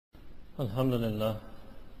الحمد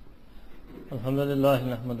لله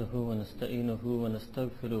نحمده ونستعينه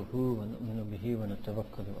ونستغفره ونؤمن به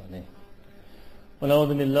ونتوكل عليه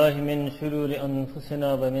ونعوذ بالله من شرور أنفسنا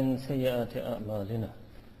ومن سيئات أعمالنا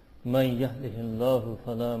من يهده الله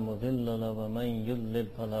فلا مضل له ومن يضلل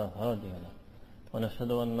فلا هادي له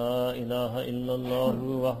ونشهد أن لا إله إلا الله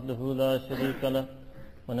وحده لا شريك له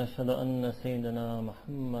ونشهد أن سيدنا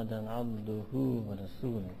محمدا عبده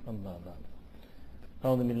ورسوله أما بعد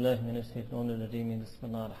أعوذ بالله من الشيطان الرجيم بسم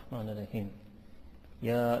الله الرحمن الرحيم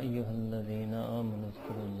يا أيها الذين آمنوا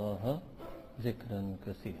اذكروا الله ذكرا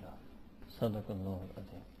كثيرا صدق الله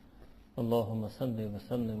العظيم اللهم صل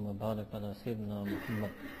وسلم وبارك على سيدنا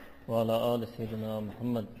محمد وعلى آل سيدنا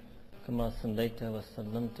محمد كما صليت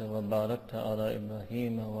وسلمت وباركت على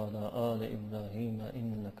إبراهيم وعلى آل إبراهيم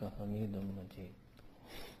إنك حميد مجيد.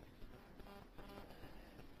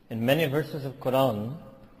 In many verses of Quran,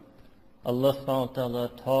 Allah subhanahu wa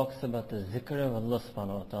ta'ala talks about the zikr of Allah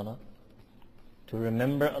subhanahu wa ta'ala, to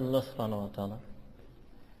remember Allah subhanahu wa ta'ala.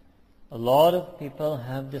 A lot of people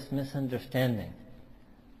have this misunderstanding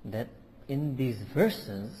that in these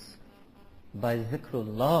verses, by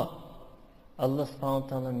zikrullah, Allah subhanahu wa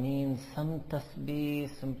ta'ala means some tasbih,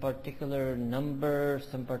 some particular number,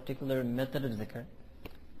 some particular method of zikr.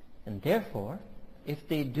 And therefore, if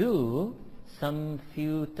they do some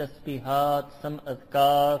few tasbihat, some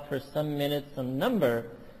adhkar for some minutes, some number,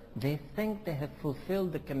 they think they have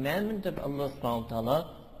fulfilled the commandment of Allah subhanahu wa ta'ala,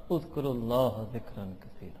 Udhkurullaha dhikran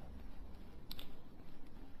kathira.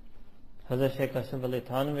 Hazrat Shaykh Ashraf Ali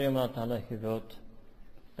Thanvi, he wrote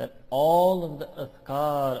that all of the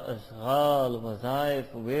adhkar, ashghal,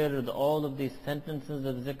 wazaif, wird, all of these sentences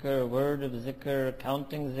of zikr, word of zikr,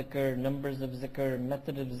 counting zikr, numbers of zikr,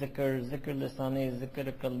 method of zikr, zikr lisani,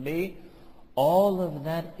 zikr qalbi, all of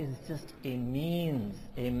that is just a means,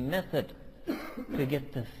 a method to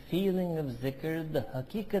get the feeling of zikr, the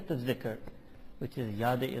haqiqat of zikr, which is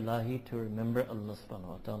yad ilahi, to remember Allah subhanahu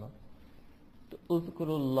wa ta'ala.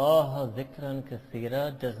 Udhkurullaha dhikran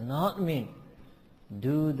kathira does not mean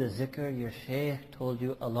do the zikr your shaykh told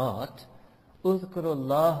you a lot.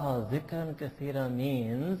 Udhkurullaha dhikran kathira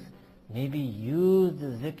means maybe use the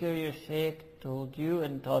zikr your shaykh told you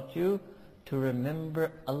and taught you to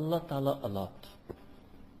remember Allah Ta'ala a lot.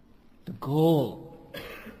 The goal.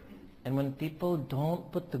 And when people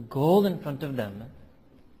don't put the goal in front of them,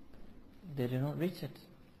 they do not reach it.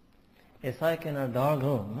 It's like in our dark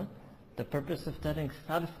room, the purpose of studying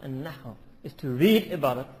sarf and nahu is to read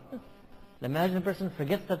ibarat. Imagine a person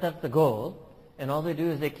forgets that that's the goal, and all they do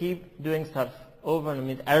is they keep doing sarf over and over,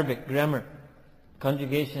 means Arabic, grammar,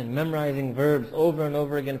 conjugation, memorizing verbs over and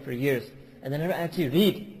over again for years, and they never actually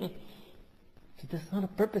read. So this is not a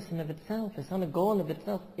purpose in of itself. It's not a goal in of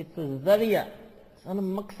itself. It's a zarya. It's not a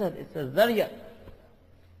maqsad. It's a zarya.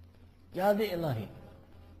 Yad ilahi.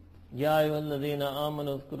 Ya ayyuhalladhina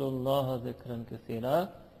amanu dhkurullaha dhikran kathira.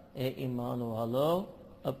 E iman walo,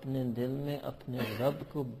 apne dil mein apne Rabb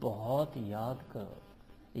ko bahut yaad karo.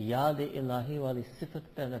 Yaad ilahi wali sifat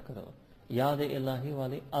paida karo. Yaad ilahi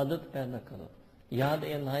wali adat paida karo. Yaad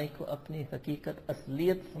ilahi ko apni haqiqat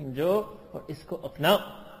asliyat samjho aur isko apnao.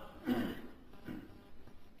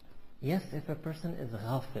 Yes, if a person is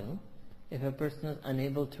ghafil, if a person is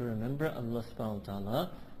unable to remember Allah subhanahu wa ta'ala,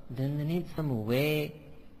 then they need some way,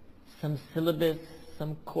 some syllabus,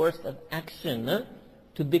 some course of action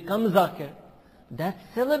to become zakir. That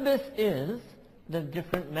syllabus is the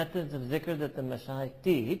different methods of zikr that the mashayikh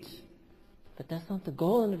teach, but that's not the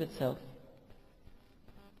goal in of itself.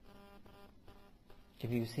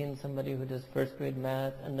 Have you seen somebody who does first grade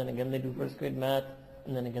math, and then again they do first grade math,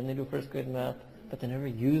 and then again they do first grade math, but they never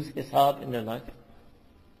use hisab in their life?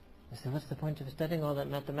 You say, what's the point of studying all that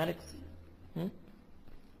mathematics?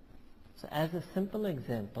 So as a simple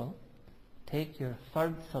example, take your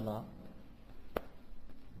fard salah.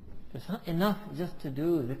 It's not enough just to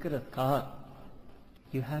do zikr adhkar.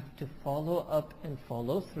 You have to follow up and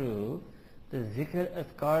follow through the zikr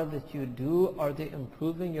adhkar that you do. Are they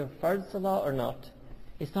improving your fard salah or not?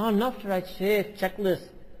 It's not enough to write shaykh, checklist,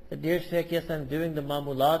 that dear shaykh, yes, I'm doing the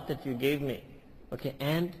mamulat that you gave me. Okay,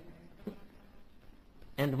 and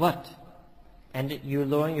what? And you're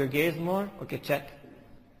lowering your gaze more? Okay, check.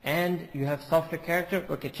 And you have softer character?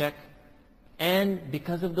 Okay, check. And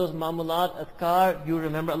because of those mamulat, adhkar, you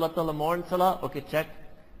remember Allah Ta'ala more in salah? Okay, check.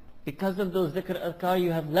 Because of those zikr adhkar,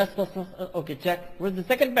 you have less waswas? Okay, check. Where's the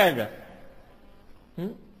second paragraph?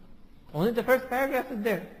 Only the first paragraph is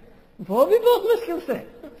there. वो भी बहुत मुश्किल से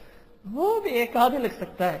वो भी एक आदमी लिख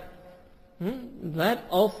सकता है. That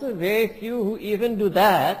also very few who even do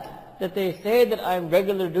that they say that I'm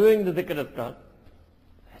regular doing the dhikr adhkar.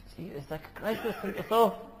 It's like a crisis in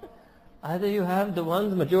itself. Either you have the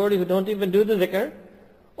ones, majority, who don't even do the zikr,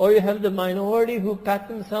 or you have the minority who pat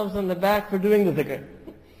themselves on the back for doing the zikr.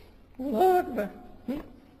 Allahu Akbar.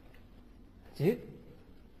 See?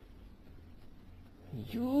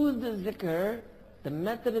 Use the zikr, the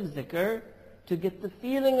method of zikr, to get the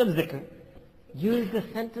feeling of zikr. Use the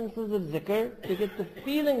sentences of zikr to get the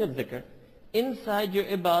feeling of zikr. Inside your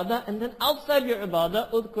ibadah and then outside your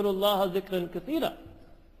ibadah, اذكروا الله ذكرا كثيرا.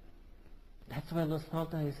 That's why Allah subhanahu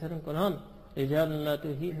wa ta'ala said in Quran, رِجَالٌ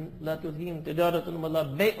لَا تُلْهِهِمْ تِجَارَةٌ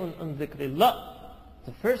وَلَا بَيْءٌ عَنْ ذِكْرِ اللَّهِ.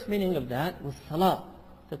 The first meaning of that was salah.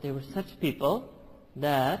 That they were such people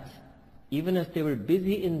that even as they were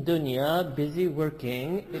busy in dunya, busy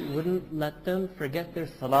working, it wouldn't let them forget their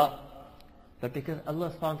salah. But because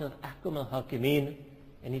Allah subhanahu wa ta'ala is Ahkam al-Hakimeen,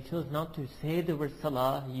 and He chose not to say the word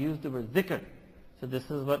salah, He used the word zikr. So this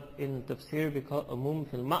is what in tafsir we call umum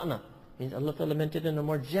fil ma'na. Means Allah ta'ala meant it in a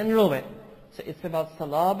more general way. So it's about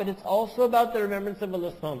salah, but it's also about the remembrance of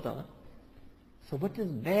Allah subhanahu wa ta'ala. So what does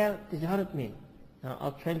bay' tijarat mean? Now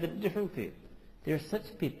I'll translate it differently for you. There are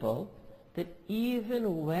such people that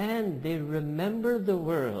even when they remember the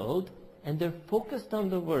world, and they're focused on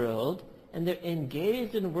the world, and they're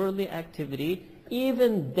engaged in worldly activity,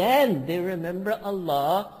 even then they remember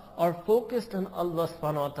Allah, or focused on Allah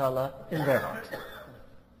subhanahu wa ta'ala in their heart.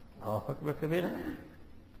 Allahu Akbar kabira.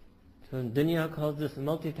 So in dunya calls this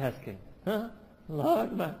multitasking. Allahu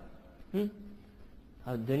Akbar.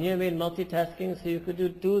 How dunya made multitasking so you could do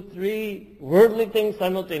 2, 3 worldly things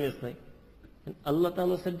simultaneously. And Allah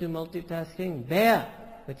Ta'ala said to multitasking, bay',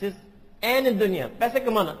 which is and in dunya, paise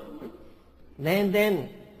kamana. Then,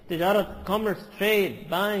 tijarat, commerce, trade,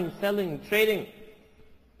 buying, selling, trading.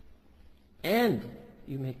 And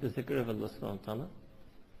you make the zikr of Allah subhanahu wa ta'ala.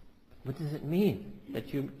 What does it mean?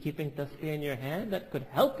 That you're keeping tasbih in your hand? That could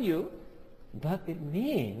help you, but it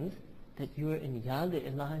means that you are in yad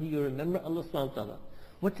ilahi, you remember Allah subhanahu wa ta'ala.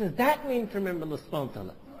 What does that mean to remember Allah subhanahu wa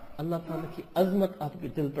ta'ala? Allah Ta'ala ki azmat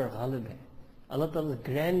aapke dil par ghalib hai. Allah Ta'ala's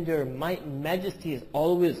grandeur, might, majesty is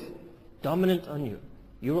always dominant on you.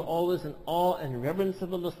 You are always in awe and reverence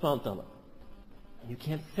of Allah subhanahu wa ta'ala. You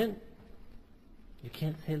can't sin. You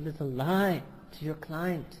can't say a little lie to your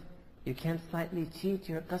client. You can't slightly cheat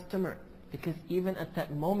your customer. Because even at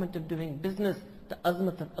that moment of doing business, the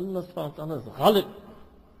azmat of Allah subhanahu wa ta'ala is ghalib.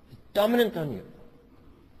 It's dominant on you.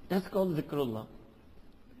 That's called zikrullah.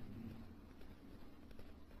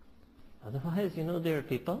 Otherwise, there are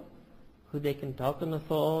people who they can talk on the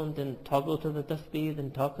phone, then toggle to the tasbih,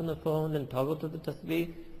 then talk on the phone, then toggle to the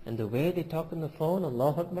tasbih. And the way they talk on the phone,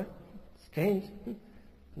 Allahu Akbar, strange.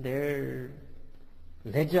 Their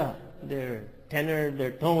leja, their tenor,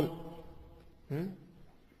 their tone.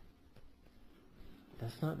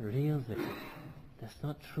 That's not real zikr. That's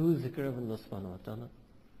not true zikr of Allah subhanahu wa ta'ala.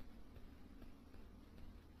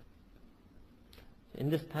 In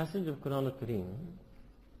this passage of Quran al-Kareem,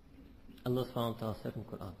 Allah subhanahu wa ta'ala said in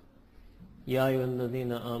Quran, Ya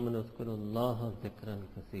ayyuhalladhina amanu dhkurullaha dhikran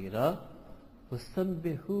kathira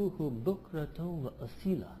wasabbihuhu bukratan wa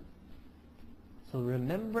asila. So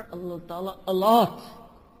remember Allah Ta'ala a lot.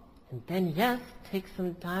 And then yes, take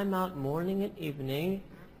some time out morning and evening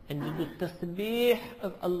and do the tasbih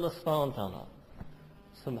of Allah subhanahu wa ta'ala.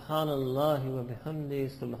 Subhanallah wa bihamdi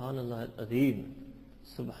subhanallah al-azim.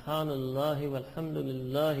 Subhanallah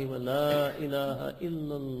walhamdulillah wa la ilaha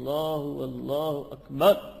illallah wallahu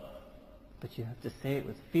akbar. But you have to say it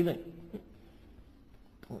with feeling.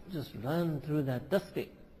 Don't just run through that tasbih.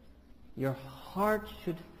 Your heart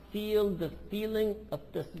should feel the feeling of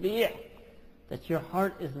tasbih. That your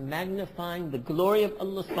heart is magnifying the glory of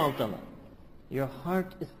Allah subhanahu wa ta'ala. Your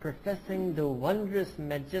heart is professing the wondrous,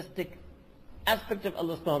 majestic aspect of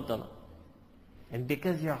Allah subhanahu wa ta'ala. And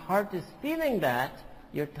because your heart is feeling that,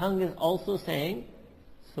 your tongue is also saying,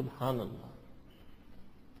 Subhanallah.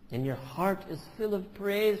 And your heart is full of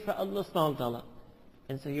praise for Allah subhanahu wa ta'ala.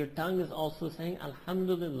 And so your tongue is also saying,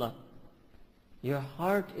 Alhamdulillah. Your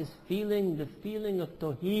heart is feeling the feeling of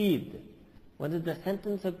Tawheed. One is the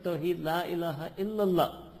sentence of Tawheed, La ilaha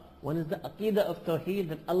illallah. One is the aqidah of Tawheed,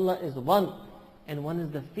 that Allah is one. And one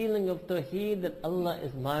is the feeling of Tawheed, that Allah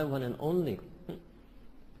is my one and only.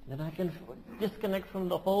 Then I can disconnect from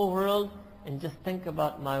the whole world and just think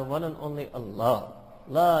about my one and only Allah.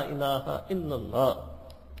 La ilaha illallah.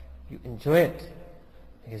 You enjoy it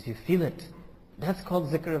because you feel it. That's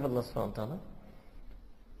called zikr of Allah subhanahu wa ta'ala.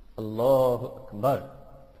 Allahu Akbar.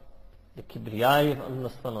 The kibriyai of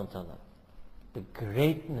Allah subhanahu wa ta'ala. The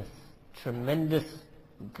greatness, tremendous,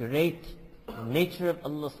 great nature of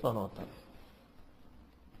Allah subhanahu wa ta'ala.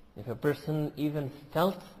 If a person even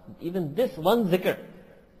felt, even this one zikr,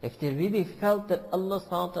 if they really felt that Allah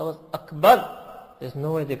subhanahu wa ta'ala was Akbar, there's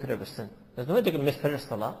no way they could ever sin. There's no way they could miss Fajr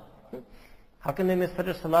Salah. How can they miss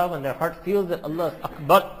Fajr Salah when their heart feels that Allah is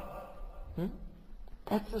Akbar?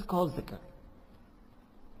 That's what's called zikr.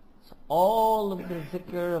 So all of the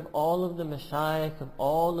zikr of all of the mashayikh, of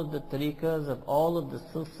all of the tariqas, of all of the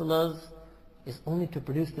silsilas is only to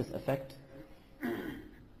produce this effect.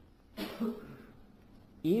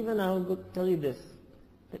 Even I will tell you this,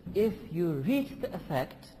 that if you reach the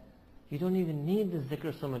effect, you don't even need the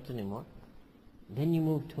zikr so much anymore. Then you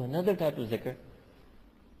move to another type of zikr.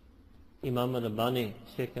 Imam al-Rabbani,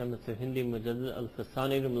 Shaykh Ahmad Sirhindi Mujaddid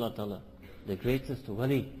al-Fasani Rahimahullah Ta'ala, the greatest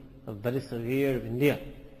wali of Bari Saghir of India,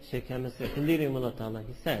 Shaykh Ahmad Sirhindi Rahimahullah Ta'ala,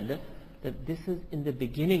 he said that this is in the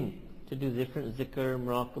beginning to do different zikr,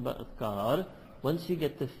 muraqabah, azkar. Once you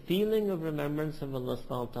get the feeling of remembrance of Allah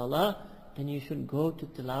subhanahu wa ta'ala, then you should go to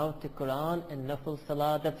tilawat al-Quran and nafil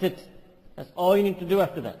salah. That's it. That's all you need to do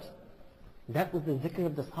after that. That was the zikr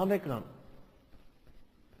of the Sahaba Ikram.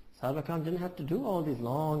 Sahaba Ikram didn't have to do all these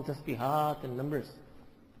long tasbihat and numbers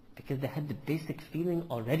because they had the basic feeling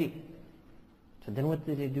already. So then what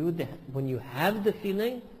did they do? When you have the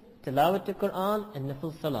feeling, tilawat al-Quran and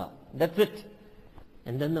nafil salah. That's it.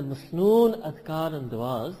 And then the masnoon adhkar and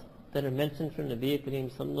du'as that are mentioned from Nabi Kareem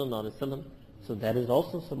sallallahu alaihi wasallam. So that is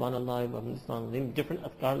also subhanallah wa bihamdihi, different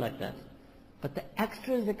adhkar like that. But the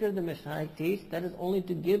extra zikr the Mashayikh teach, that is only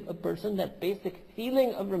to give a person that basic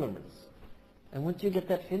feeling of remembrance. And once you get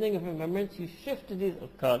that feeling of remembrance, you shift to these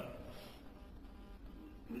adhkar.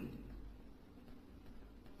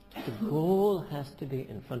 The goal has to be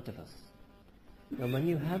in front of us. Now when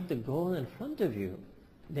you have the goal in front of you,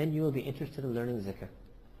 then you will be interested in learning zikr.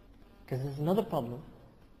 Because there's another problem,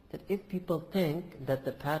 that if people think that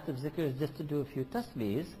the path of zikr is just to do a few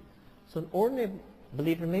tasbihs, so an ordinary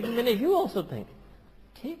believer, maybe many of you also think,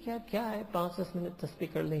 ठीक है क्या है 5-10 minute तस्बीह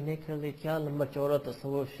कर ली नहीं कर ली क्या लंबा चौड़ा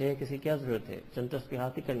तसव्वुफ शेख किसी क्या जरूरत है चंद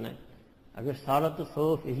तस्बीहात ही करना है अगर सारा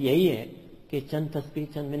तसव्वुफ यही है कि चंद तस्बीह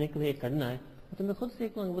चंद मिनट के लिए करना है तो मैं खुद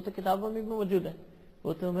सीख लूंगा वो तो किताबों में भी मौजूद है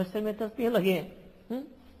वो तो मस्जिद में तस्बीह लगे हैं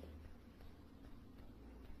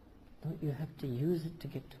No, you have to use it to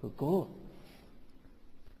get to a goal.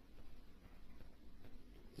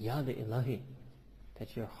 Yad Ilahi,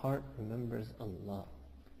 that your heart remembers Allah.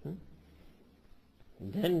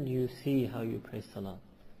 Then you see how you pray salah.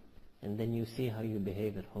 And then you see how you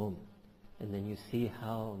behave at home. And then you see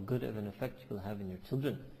how good of an effect you will have in your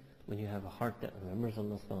children when you have a heart that remembers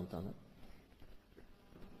Allah subhanahu wa ta'ala.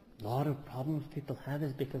 A lot of problems people have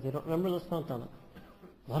is because they don't remember Allah subhanahu wa ta'ala.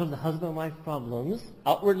 A lot of the husband-wife problems,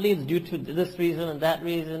 outwardly it's due to this reason and that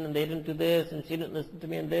reason, and they didn't do this, and she didn't listen to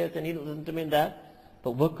me in this, and he didn't listen to me in that.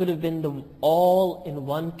 But what could have been the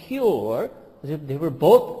all-in-one cure was if they were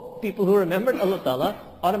both people who remembered Allah Ta'ala,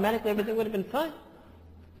 automatically everything would have been fine.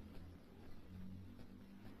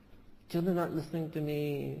 Children aren't listening to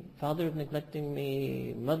me, father is neglecting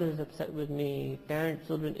me, mother is upset with me,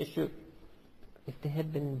 parent-children issue. If they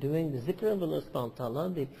had been doing the zikr of Allah subhanahu wa ta'ala,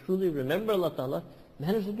 they truly remember Allah Ta'ala,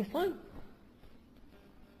 matters would be fine.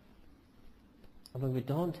 And when we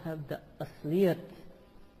don't have the asliyat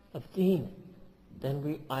of deen, then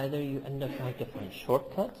you end up trying to find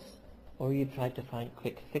shortcuts, or you try to find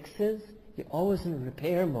quick fixes. You're always in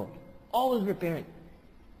repair mode. Always repairing.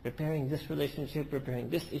 Repairing this relationship, repairing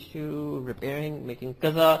this issue, repairing, making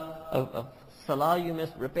qaza of salah you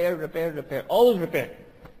missed, repair. Always repair.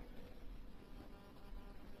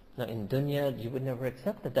 Now in dunya, you would never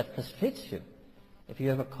accept that. That frustrates you. If you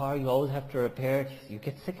have a car, you always have to repair it. You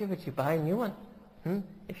get sick of it, you buy a new one.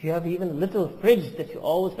 If you have even a little fridge that you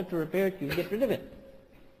always have to repair it, you get rid of it.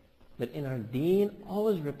 But in our deen,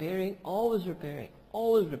 always repairing.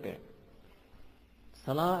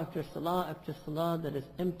 Salah after salah that is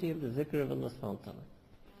empty of the zikr of Allah subhanahu wa ta'ala.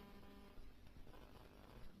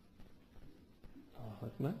 Allahu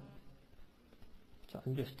Akbar. So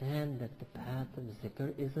understand that the path of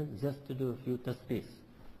zikr isn't just to do a few tasbihs.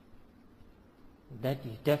 That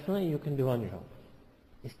definitely you can do on your own.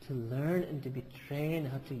 Is to learn and to be trained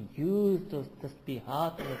how to use those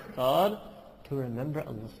tasbihat and azkar to remember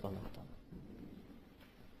Allah subhanahu wa ta'ala.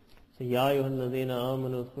 So, Ya ayyuhal ladhina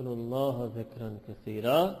amanu dhkurullaha dhikran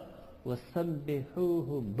kathira wa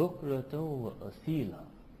sabbihuhu bukratan wa asila.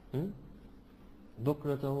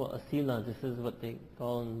 Bukratan wa asila, this is what they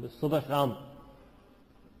call in the Subh Sham.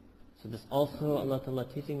 So this also Allah Ta'ala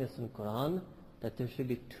teaching us in Quran that there should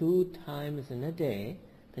be 2 times in a day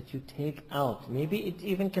that you take out. Maybe it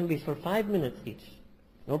even can be for 5 minutes each.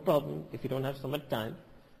 No problem if you don't have so much time.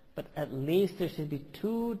 But at least there should be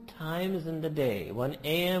 2 times in the day, 1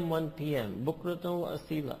 a.m., 1 p.m., bukratan wa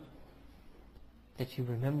asila, that you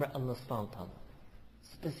remember Allah subhanahu wa ta'ala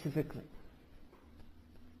specifically.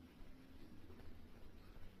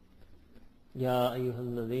 Ya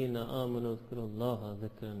ayyuhalladhina amanu dhkurullaha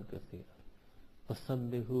dhikran kathira.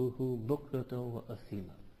 Fasabbihuhu bukratan wa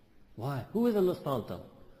asila. Why? Who is Allah subhanahu wa ta'ala?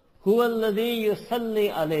 Huwa alladhi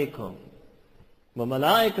yusalli alaykum wa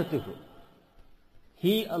malaikatuhu.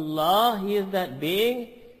 He, Allah, He is that being,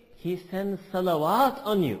 He sends salawat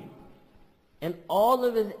on you. And all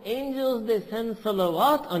of His angels, they send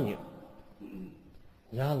salawat on you.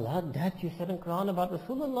 Ya Allah, that you said in Quran about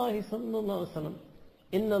Rasulullah sallallahu alaihi wasallam.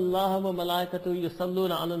 Inna Allah wa malaikatuhu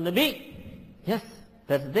yusalluna ala nabi. Yes,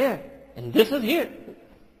 that's there. And this is here.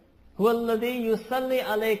 Huwa alladhi yusalli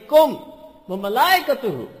alaykum wa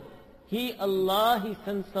malaikatuhu. He, Allah, He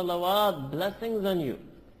sends salawat, blessings on you.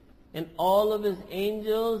 And all of His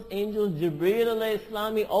angels, Angel Jibreel alayhi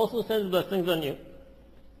salam, he also sends blessings on you.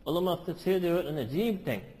 Ulama of Tafsir, they wrote an ajib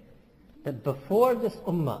thing. That before this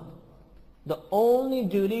ummah, the only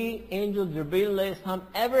duty Angel Jibreel alayhi salam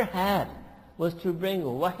ever had was to bring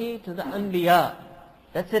wahi to the anbiya.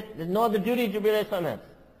 That's it. There's no other duty Jibreel alayhi salam has.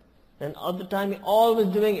 And all the time he always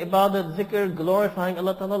doing ibadat, zikr, glorifying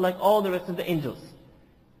Allah Ta'ala like all the rest of the angels.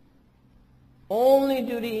 Only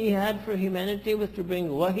duty he had for humanity was to bring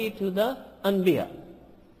wahi to the anbiya.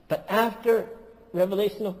 But after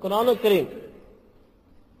revelation of Quran al-Kareem,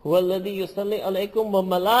 huwa alladhi yusalli alaykum wa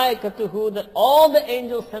malaikatuhu, that all the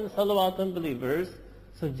angels send salawat on believers.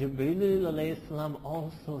 So Jibreel alayhi salam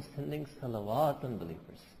also sending salawat on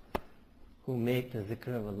believers who make the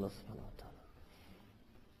zikr of Allah subhanahu wa ta'ala.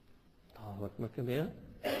 Allahu Akbar kabira.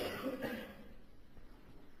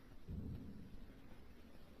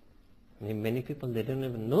 I mean, many people, they don't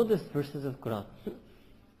even know this verses of Quran.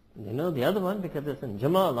 They know the other one because it's in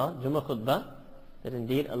Jummah Khutbah, that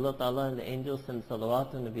indeed Allah Ta'ala and the angels send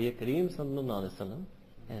salawat on Nabi Kareem sallallahu alayhi wa sallam.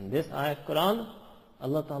 And this ayah of Quran,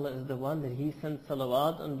 Allah Ta'ala is the one that He sends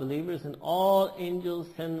salawat on believers, and all angels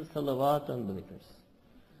send salawat on believers.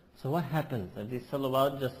 So what happens? Are these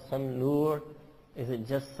salawat just some nur? Is it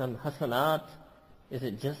just some hasanat? Is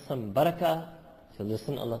it just some barakah? So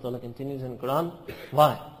listen, Allah Ta'ala continues in Quran.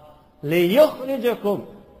 Why? لِيُخْرِجَكُمْ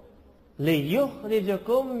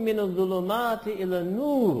مِنَ الظُّلُمَاتِ إِلَى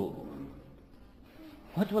النُّورِ.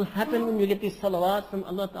 What will happen when you get these salawat from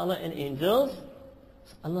Allah Ta'ala and angels?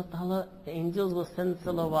 So Allah Ta'ala, the angels will send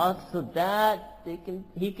salawat so that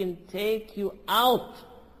He can take you out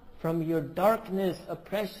from your darkness,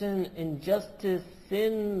 oppression, injustice,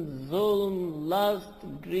 sin, zulm, lust,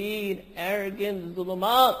 greed, arrogance,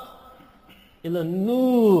 zulumat. Ila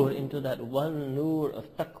nur, into that one nur of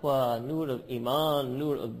taqwa, nur of iman,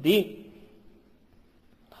 nur of deen.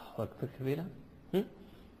 What Kabira?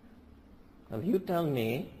 Now you tell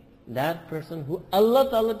me, that person who Allah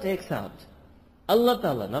Ta'ala takes out, Allah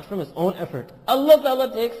Ta'ala, not from his own effort, Allah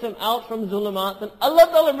Ta'ala takes him out from zulumat and Allah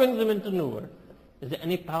Ta'ala brings him into nur. Is there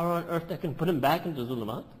any power on earth that can put him back into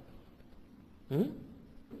zulumat? هُوَ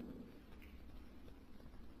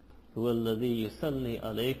الَّذِي يُصَلِّي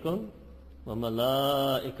عَلَيْكُمْ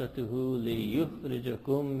وَمَلَائِكَتُهُ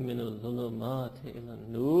لِيُخْرِجَكُمْ مِنَ الظُّلُمَاتِ إِلَى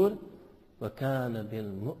النُّورِ وَكَانَ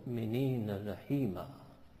بِالْمُؤْمِنِينَ رَحِيمًا.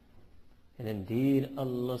 And indeed,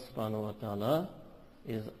 Allah subhanahu wa ta'ala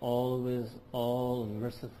is always all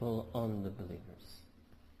merciful on the believers.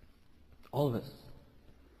 Always.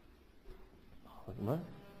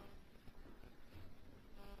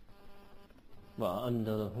 وَأَنَّ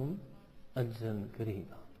لَهُمْ أَجْرًا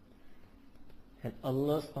كَرِيمًا. And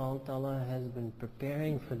Allah subhanahu wa ta'ala has been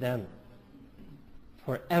preparing for them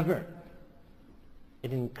forever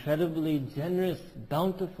an incredibly generous,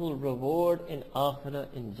 bountiful reward in Akhirah,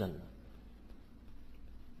 in Jannah.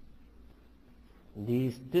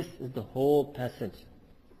 This is the whole passage,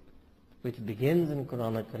 which begins in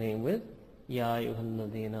Quran al-Kareem with Ya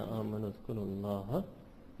ayyuhalladhina amanu dhkurullaha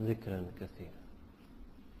dhikran kathira.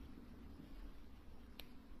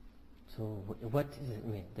 So what does it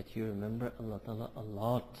mean? That you remember Allah Ta'ala a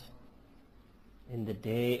lot. In the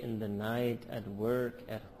day, in the night, at work,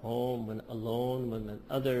 at home, when alone, when with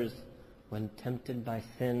others, when tempted by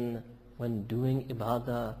sin, when doing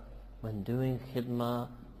ibadah, when doing khidmah,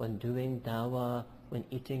 when doing dawah, when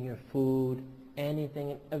eating your food,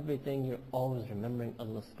 anything and everything, you're always remembering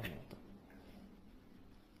Allah subhanahu wa ta'ala.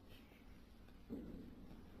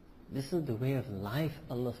 This is the way of life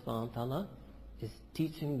Allah subhanahu wa ta'ala is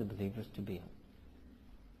teaching the believers to be on.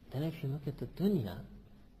 Then if you look at the dunya,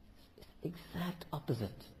 it's exact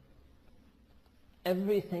opposite.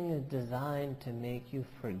 Everything is designed to make you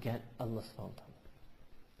forget Allah subhanahu wa ta'ala.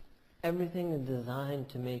 Everything is designed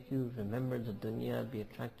to make you remember the dunya, be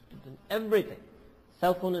attracted to dunya. Everything.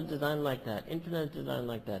 Cell phone is designed like that. Internet is designed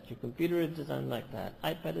like that. Your computer is designed like that.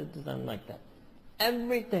 iPad is designed like that.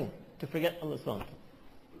 Everything to forget Allah subhanahu wa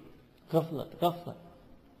ta'ala. Ghaflat.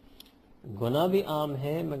 गुनाह भी आम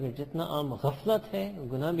है, मगर जितना आम गफलत है,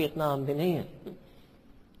 गुनाह भी इतना आम भी नहीं है.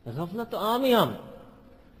 गफलत तो आम ही आम.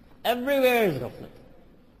 Everywhere is gaflat.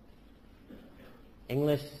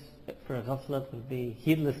 English for ghaflat would be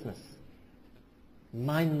heedlessness,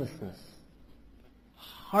 mindlessness,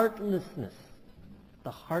 heartlessness.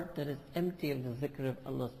 The heart that is empty of the zikr of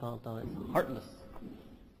Allah subhanahu wa ta'ala is heartless.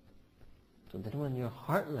 So then when you're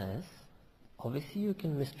heartless, obviously you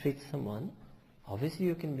can mistreat someone, obviously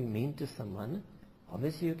you can be mean to someone,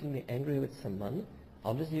 obviously you can be angry with someone,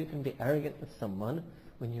 obviously you can be arrogant with someone.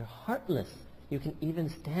 When you're heartless, you can even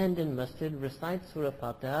stand in masjid, recite Surah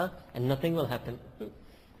Fatiha, and nothing will happen.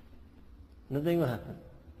 Nothing will happen.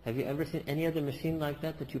 Have you ever seen any other machine like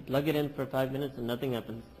that you plug it in for 5 minutes and nothing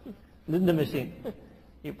happens? This is the machine.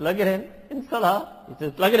 You plug it in Salah, you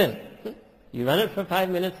just plug it in. You run it for 5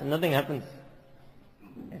 minutes and nothing happens.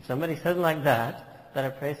 If somebody says like that I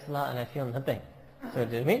pray Salah and I feel nothing. So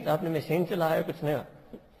it means aapne machine chalaya kuch nahi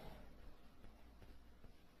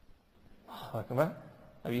hua.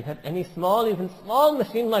 Have you had any even small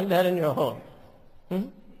machine like that in your home?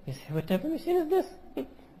 You say, what type of machine is this?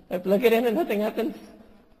 I plug it in and nothing happens.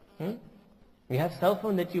 You have cell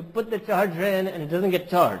phone that you put the charger in and it doesn't get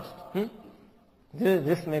charged.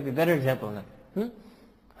 This may be a better example now.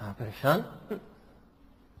 Pareshan.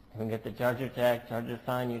 You get the charger checked, charger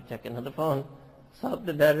fine, you check another phone. Stop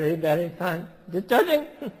the battery fine. Just charging.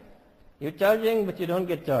 You're charging but you don't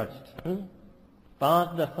get charged. 5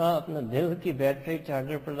 दफा अपना दिल की battery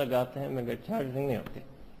charger पर लगाते हैं मगर charging नहीं होती.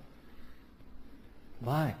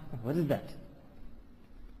 Why? What is that?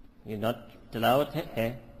 You're not tilawat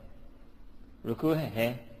hai, ruku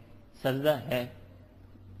hai, sajda hai.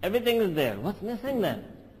 Everything is there. What's missing then?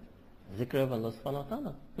 Zikr of Allah subhanahu wa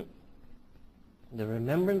ta'ala. The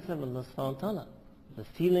remembrance of Allah subhanahu wa ta'ala. The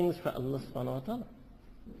feelings for Allah subhanahu wa ta'ala.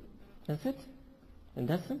 That's it. And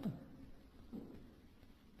that's simple.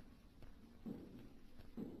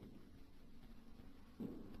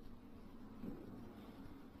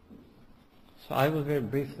 So I will very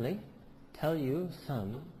briefly tell you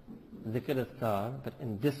some dhikr azkar, but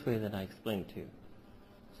in this way that I explained to you.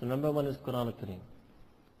 So number 1 is Quran al-Kareem.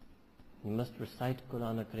 You must recite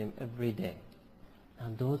Quran al-Kareem every day.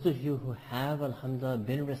 Now those of you who have, alhamdulillah,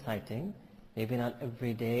 been reciting, maybe not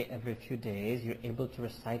every day, every few days, you're able to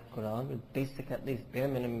recite Quran with basic, at least bare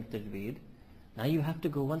minimum tajweed. Now you have to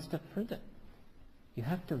go one step further. You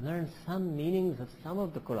have to learn some meanings of some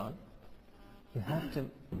of the Quran. You have to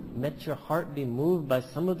let your heart be moved by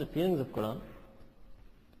some of the feelings of Quran.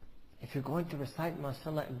 If you're going to recite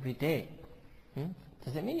mashallah every day,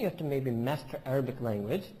 does it mean you have to maybe master Arabic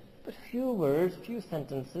language? But few words, few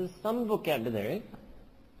sentences, some vocabulary,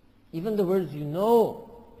 even the words you know.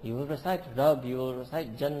 You will recite Rabb, you will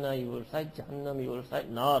recite Jannah, you will recite Jahannam, you will recite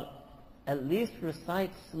Nar. At least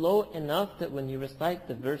recite slow enough that when you recite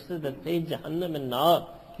the verses that say Jahannam and Nar,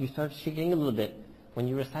 you start shaking a little bit. When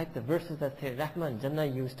you recite the verses that say Rahmah and Jannah,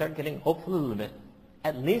 you start getting hopeful a little bit.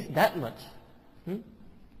 At least that much.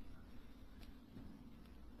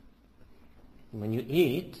 When you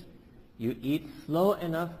eat slow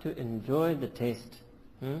enough to enjoy the taste.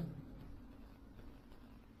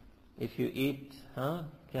 If you eat,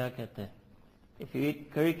 if you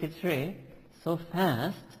eat curry khichdi so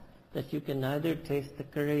fast that you can neither taste the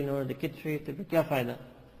curry nor the khichdi, तो फिर क्या फायदा?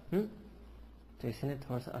 तो इसने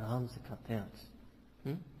थोड़ा सा आराम से खाते हैं आज.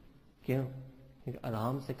 क्यों? क्योंकि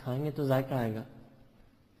आराम से खाएंगे तो जायका आएगा.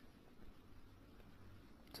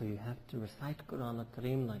 So you have to recite Quran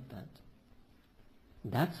al-Kareem like that.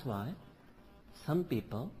 That's why some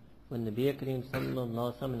people, when the Nabi Kareem sallallahu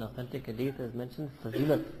alaihi wasallam in authentic hadith has mentioned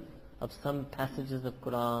fazilat of some passages of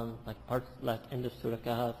Quran, like parts like end of Surah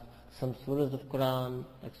Kahf, some surahs of Quran,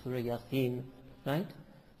 like Surah Yasin, right?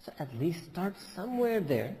 So at least start somewhere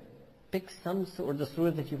there. Pick some or the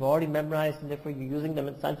surahs that you've already memorized and therefore you're using them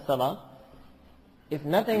inside Salah. If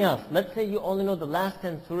nothing else, let's say you only know the last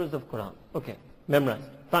 10 surahs of Quran. Okay, memorized.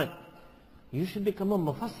 Fine. You should become a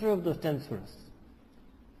mufassir of those 10 surahs.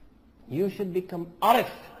 You should become arif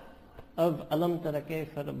of Alam Tara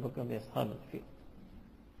Kayfa Rabbuka bi Ashab al-Fil.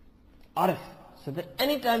 Arif. So that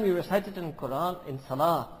anytime you recite it in Quran, in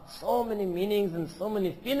Salah, so many meanings and so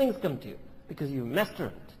many feelings come to you because you master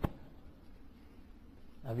it.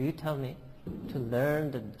 Now you tell me, to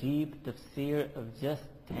learn the deep tafsir of just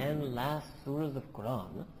 10 last surahs of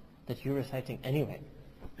Quran that you're reciting anyway.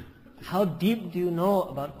 How deep do you know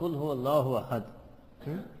about Qul Hu Allahu Ahad?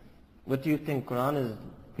 What do you think, Quran is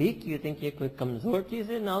weak? Do you think ye koi kamzor cheez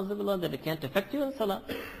hai, na'uzubillah, that it can't affect you in Salah?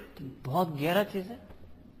 Bahut gehra cheez hai.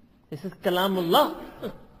 This is Kalamullah.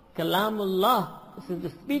 Kalamullah. This is the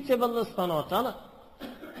speech of Allah subhanahu wa ta'ala.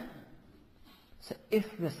 So if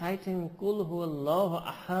reciting Qul Huwallahu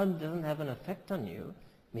Ahad doesn't have an effect on you,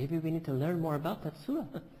 maybe we need to learn more about that surah.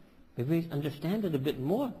 Maybe we understand it a bit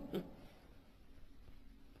more. You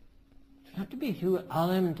don't have to be a huge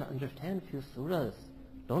alim to understand a few surahs.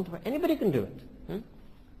 Don't worry, anybody can do it.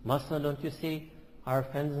 Masala, don't you see our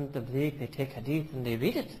friends in Tabligh, they take hadith and they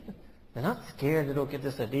read it. They're not scared that, okay,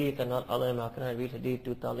 this hadith, I'm not alim, how can I read hadith,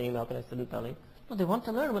 do talim, how can I study talim? No, they want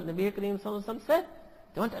to learn what Nabi Kareem Sallallahu Alaihi Wasallam said.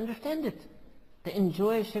 They want to understand it. They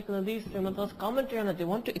enjoy Shaykh al-Hadith Rahimahullah commentary on it. They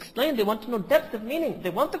want to explain, they want to know depth of meaning. They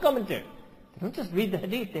want the commentary. They don't just read the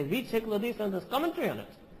hadith, they read Shaykh al-Hadith Rahimahullah commentary on it.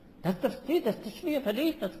 That's tafsir of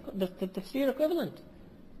hadith, that's the tafsir equivalent.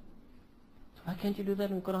 So why can't you do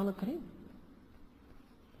that in Quran al-Kareem?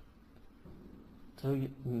 So you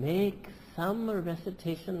make some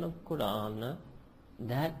recitation of Quran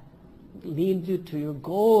that leads you to your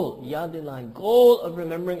goal, yadilai, goal of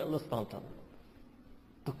remembering Allah subhanahu wa ta'ala.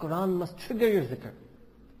 The Quran must trigger your zikr.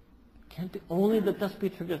 It can't be only the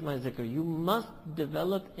tasbih triggers my zikr. You must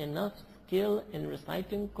develop enough skill in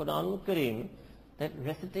reciting Quran al-Kareem that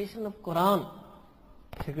recitation of Quran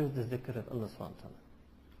triggers the zikr of Allah subhanahu wa ta'ala.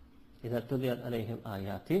 إِذَا تُلِيَتْ عَلَيْهِمْ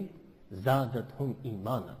آيَاتٍ زَادَتْهُمْ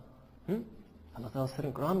إِيمَانًا. Allah Ta'ala said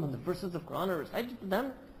in Quran, when the verses of Quran are recited to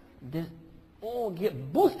them, they get a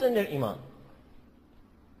boost in their iman.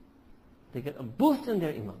 They get a boost in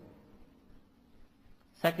their iman.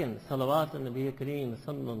 Second, salawat on Nabi Kareem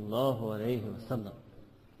sallallahu alayhi wa sallam.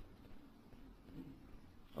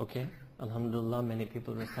 Okay, alhamdulillah, many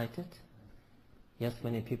people recite it. Yes,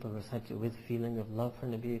 many people recite it with feeling of love for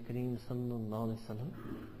Nabi Kareem sallallahu alayhi wa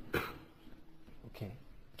sallam. Okay,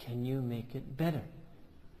 can you make it better?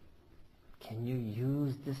 Can you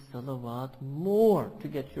use this salawat more to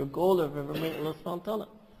get your goal of remembering Allah subhanahu wa ta'ala?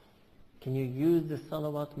 Can you use this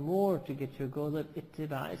salawat more to get your goal of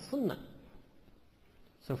ittiba'i sunnah?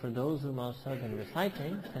 So for those who must have been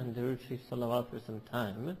reciting and Durud Sharif salawat for some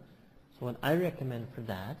time, so what I recommend for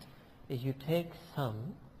that is you take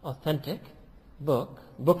some authentic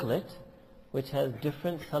booklet, which has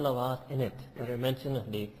different salawat in it that are mentioned in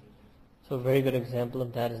hadith. So a very good example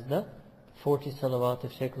of that is the 40 salawat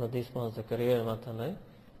of Shaykh al-Hadith Muhammad Zakaria Rahmatullah,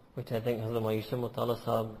 which I think Hazrat Maisha Mutala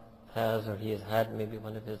Sahab has, or he has had maybe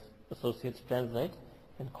one of his associates translate,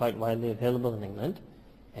 and quite widely available in England.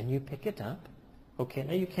 And you pick it up. Okay,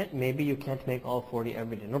 now you can't make all 40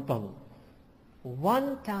 every day, no problem.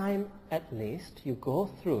 One time at least, you go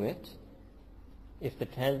through it. If the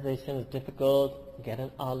translation is difficult, get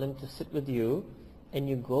an alim to sit with you, and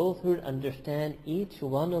you go through and understand each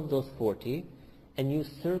one of those 40, and you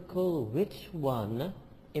circle which one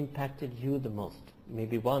impacted you the most.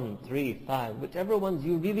 Maybe 1, 3, 5, whichever ones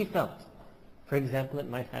you really felt. For example, it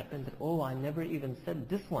might happen that, I never even said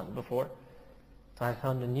this one before. So I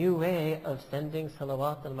found a new way of sending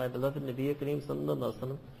salawat on my beloved Nabi Kareem sallallahu alaihi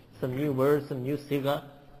wasallam. Some new words, some new sigha,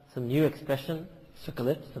 some new expression. Circle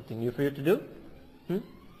it, something new for you to do.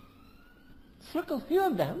 Circle a few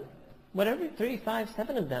of them, whatever, 3, 5,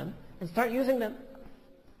 7 of them, and start using them.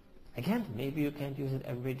 Again, maybe you can't use it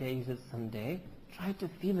every day, use it someday. Try to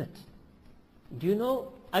feel it. Do you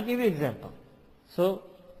know? I'll give you an example. So,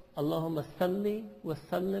 Allahumma salli wa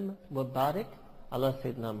sallim wa barik ala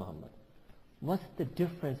Sayyidina Muhammad. What's the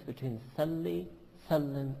difference between salli,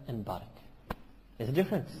 sallim, and barik? There's a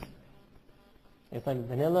difference. It's like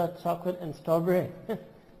vanilla, chocolate, and strawberry.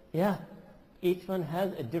 Yeah. Each one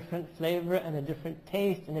has a different flavor and a different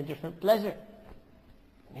taste and a different pleasure.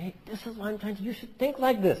 Hey, this is why I'm trying to, you should think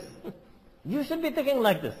like this. You should be thinking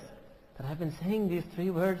like this. That I've been saying these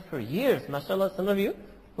 3 words for years. MashaAllah, some of you,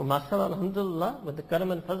 who MashaAllah, alhamdulillah, with the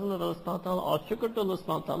karam and fazl of Allah subhanahu wa ta'ala, or shukr to Allah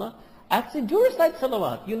subhanahu wa ta'ala, actually do recite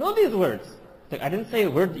salawat. You know these words. I didn't say a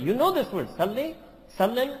word, you know this word. Salli,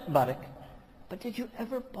 sallim, barik. But did you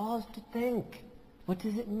ever pause to think? What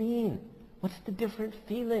does it mean? What's the different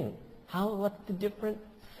feeling? What's the different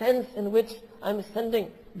sense in which I'm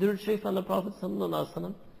sending Durud Sharif on the Prophet sallallahu alaihi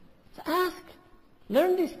wasallam? So ask,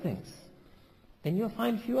 learn these things. Then you'll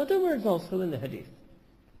find a few other words also in the hadith.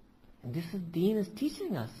 And this is Deen is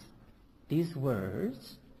teaching us. These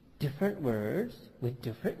words, different words with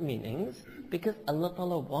different meanings, because Allah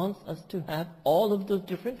Ta'ala wants us to have all of those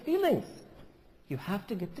different feelings. You have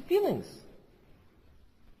to get the feelings.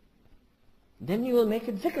 Then you will make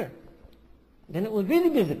it zikr. Then it will really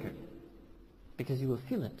be zikr. Because you will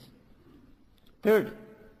feel it. Third,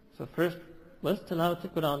 so first was tilawat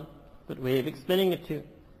al-Quran, good way of explaining it to you.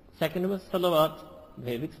 Second was salawat,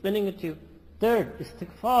 way of explaining it to you. Third,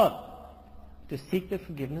 istighfar, to seek the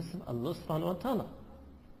forgiveness of Allah subhanahu wa ta'ala.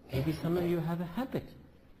 Maybe some of you have a habit.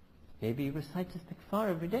 Maybe you recite istighfar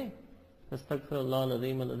every day. Astaghfirullah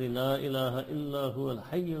al-azim alladhi la ilaha illa huwa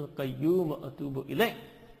al-hayyul qayyum wa atubu ilayh.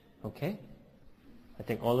 Okay? I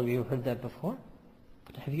think all of you have heard that before.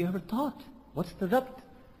 But have you ever thought, what's the rabt?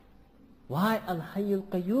 Why al-hayyul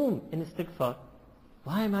qayyum in istighfar?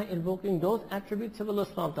 Why am I invoking those attributes of Allah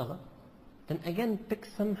subhanahu wa ta'ala? Then again pick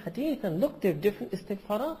some hadith and look, there are different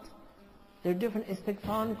istighfarat. There are different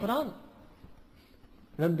istighfar in Quran.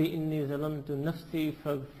 Rabbi inni zalamtu nafsi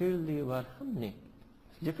faghfirli warhamni.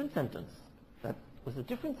 It's a different sentence. That was a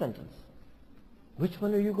different sentence. Which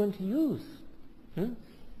one are you going to use?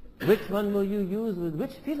 Which one will you use with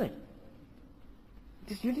which feeling?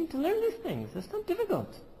 You need to learn these things. It's not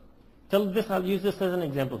difficult. I'll use this as an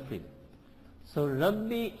example for you. So,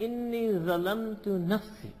 Rabbi inni zalamtu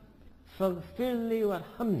nafsi faghfirli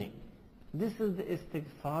warhamni. This is the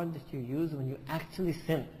istighfar that you use when you actually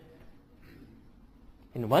sin.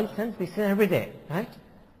 In one sense, we sin every day, right?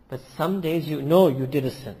 But some days you know you did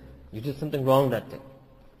a sin. You did something wrong that day.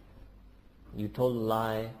 You told a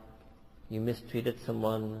lie. You mistreated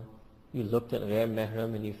someone. You looked at ghair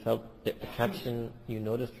mahram and you felt the attraction. You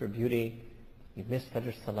noticed her beauty. You missed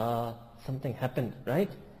Fajr Salah. Something happened, right?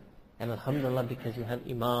 And alhamdulillah, because you have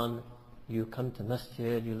iman, you come to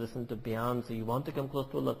masjid, you listen to bayan, so you want to come close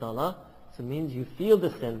to Allah Ta'ala. So it means you feel the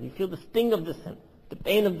sin. You feel the sting of the sin, the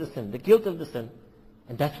pain of the sin, the guilt of the sin.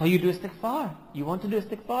 And that's why you do istighfar. You want to do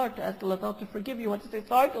istighfar to ask Allah Ta'ala to forgive you. You want to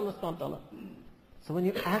istighfar to Allah Subhanahu wa Ta'ala. So when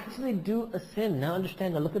you actually do a sin, now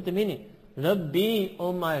understand, now look at the meaning. Rabbi,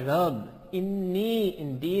 oh my Rabb, inni,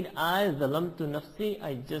 indeed I, zalamtu nafsi,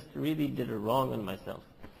 I just really did it wrong on myself.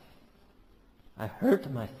 I hurt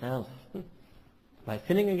myself by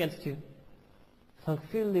sinning against you.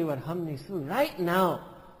 Faghfirli warhamni. So right now,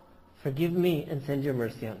 forgive me and send your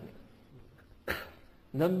mercy on me.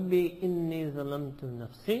 Rabbi inni zalamtu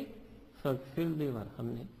nafsi faghfirli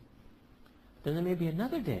warhamni. Then there may be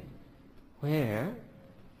another day where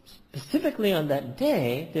specifically on that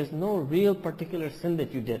day there's no real particular sin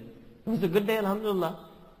that you did. It was a good day, alhamdulillah.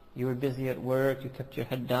 You were busy at work, you kept your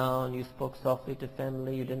head down, you spoke softly to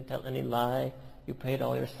family, you didn't tell any lie, you prayed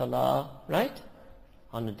all your salah, right?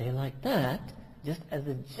 On a day like that, just as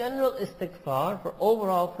a general istighfar for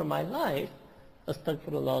overall for my life,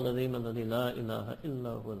 Astaghfirullah al-azim alladhi la ilaha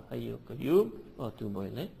illa huwa al-hayyul qayyum wa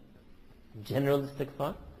atubu ilayh. General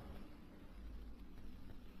istighfar.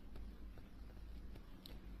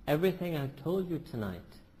 Everything I've told you tonight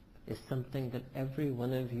is something that every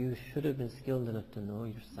one of you should have been skilled enough to know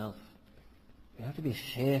yourself. You have to be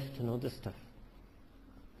shaykh to know this stuff.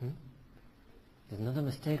 There's another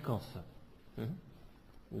mistake also.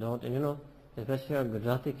 Don't, and you know, especially our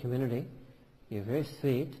Gujarati community, you're very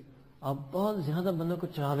sweet. आप बहुत ज्यादा बंदों को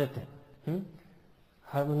चढ़ा देते हैं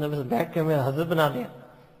हर बंदा बस बैठ कर मैं हजरत बना दिया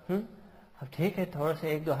अब ठीक है थोड़ा सा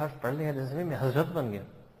एक दो हर्फ पढ़ लिया जिसमें मैं हजरत बन गया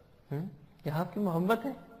ये आपकी मोहब्बत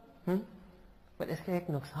है पर इसका एक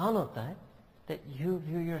नुकसान होता है that you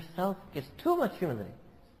view yourself as too much humility,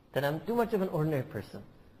 that I'm too much of an ordinary person.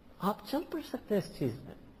 आप चल पड़ सकते हैं इस चीज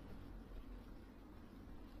में.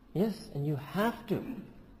 Yes, and you have to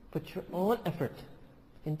put your own effort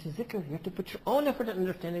into zikr. You have to put your own effort in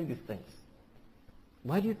understanding these things.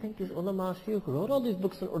 Why do you think these ulama shuyukh wrote all these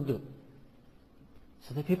books in Urdu?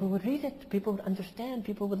 So that people would read it, people would understand,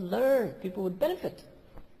 people would learn, people would benefit.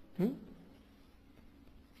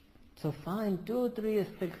 So find 2 or 3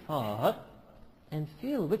 istighfar and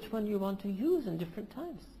feel which one you want to use in different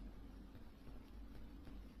times.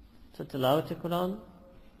 So tilawat Quran,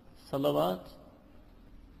 salawat,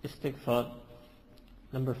 istighfar.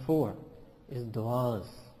 Number 4 is du'as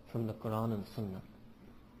from the Quran and Sunnah.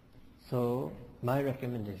 So my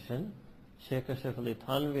recommendation, Shaykh Ashraf Ali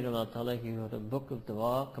Thanvi Rahimahullah Ta'ala, he wrote a book of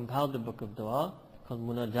dua, compiled a book of dua called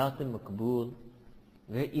Munajat al-Maqbool,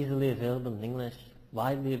 very easily available in English,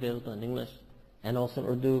 widely available in English, and also in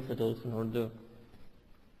Urdu for those in Urdu.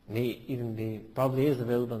 May even be, probably is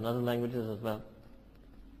available in other languages as well.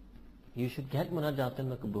 You should get Munajat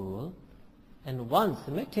al-Maqbool, and once,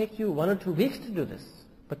 it may take you 1 or 2 weeks to do this,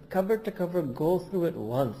 but cover to cover, go through it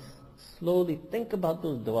once. Slowly think about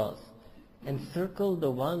those du'as and circle the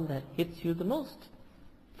one that hits you the most.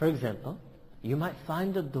 For example, you might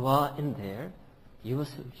find a du'a in there, you will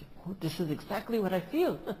say, oh, this is exactly what I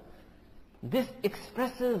feel. This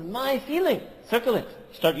expresses my feeling. Circle it.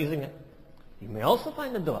 Start using it. You may also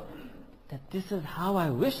find a dua that this is how I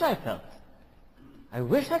wish I felt. I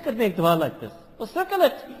wish I could make dua like this. Well, circle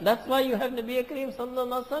it. That's why you have Nabi Kareem Sallallahu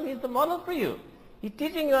Alaihi Wasallam. He's the model for you. He's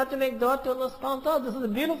teaching you how to make dua to Allah subhanahu wa ta'ala. This is a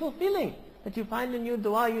beautiful feeling that you find in your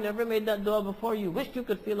dua. You never made that dua before. You wished you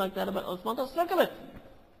could feel like that about Allah subhanahu wa ta'ala. Circle it.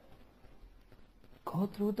 Go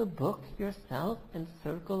through the book yourself and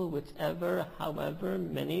circle whichever, however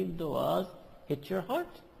many du'as hit your heart.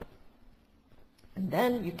 And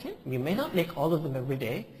then you may not make all of them every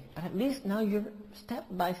day, but at least now you're step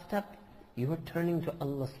by step, you are turning to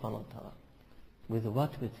Allah subhanahu wa ta'ala. With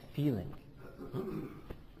what? With feeling.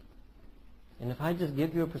 And if I just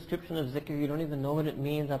give you a prescription of zikr, you don't even know what it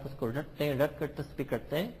means, आप उसको रटते हैं, रट कर तस्बीह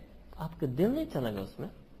करते हैं, आपका दिल नहीं चलेगा उसमें.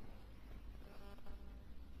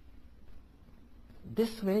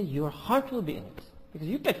 This way your heart will be in it, because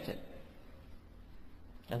you picked it.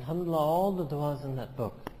 Alhamdulillah, all the du'as in that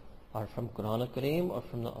book are from Quran al-Kareem or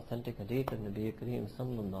from the authentic hadith of Nabi Kareem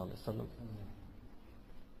sallallahu alaihi wasallam.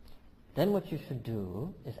 Then what you should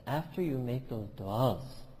do is, after you make those du'as,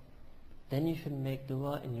 then you should make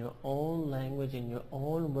dua in your own language, in your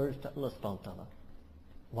own words to Allah subhanahu wa ta'ala.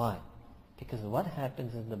 Why? Because what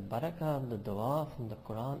happens is the barakah of the dua from the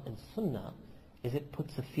Quran and Sunnah is it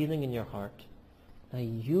puts a feeling in your heart. Now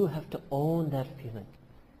you have to own that feeling.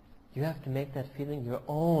 You have to make that feeling your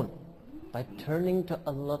own by turning to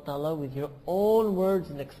Allah Ta'ala with your own words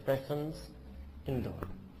and expressions in dua.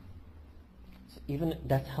 So even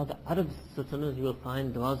that's how the Arabs, you will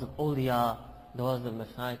find du'as of awliya, du'as of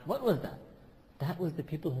mashayikh. What was that? That was the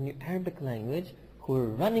people who knew Arabic language who were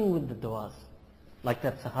running with the du'as. Like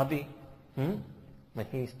that Sahabi, when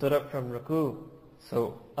he stood up from ruku.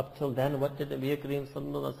 So up till then, what did Nabi Kareem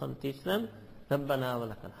sallallahu alaihi wasallam teach them? Rabbana wa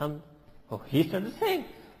lakal hamd. Oh, he started saying,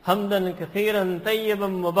 Hamdan kathiran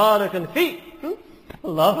tayyiban mubarakan fi.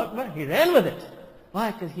 Allahu Akbar. He ran with it.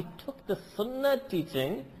 Why? Because he took the sunnah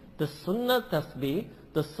teaching, the sunnah tasbih,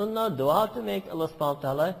 the sunnah dua to make Allah subhanahu wa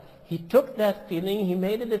ta'ala. He took that feeling, he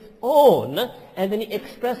made it its own, and then he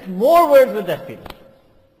expressed more words with that feeling.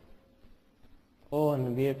 Oh,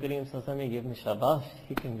 and Nabi Kareem sallallahu alaihi wasallam gave him shabash.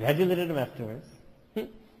 He congratulated him afterwards.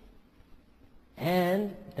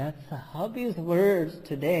 And that Sahabi's words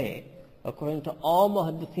today, according to all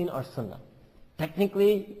muhaddithin, are sunnah.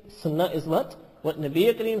 Technically, sunnah is what? What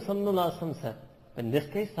Nabi Kareem sallallahu alaihi wasallam said. But in this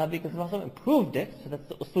case, Sahabi Kareem improved it, so that's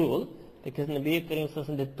the usul, because Nabi Kareem sallallahu alaihi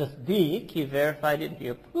wasallam did tasdeeq, he verified it, he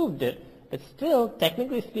approved it. But still,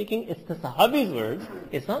 technically speaking, it's the Sahabi's words,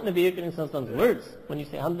 it's not Nabi Kareem sallallahu alaihi wasallam's words. When you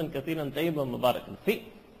say, Hamdan kathiran tayyiban mubarakan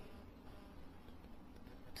fi.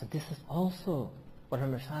 So this is also what our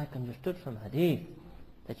Mashayikh understood from hadith,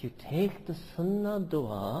 that you take the sunnah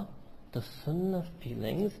dua, the sunnah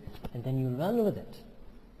feelings, and then you run with it.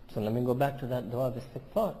 So let me go back to that dua of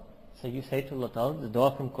istighfar. So you say to Allah Ta'ala, the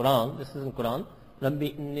dua from Quran, this is in Quran,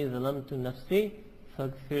 Rabbi inni zalamtu nafsi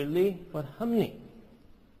faghfirli warhamni.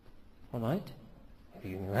 Alright? If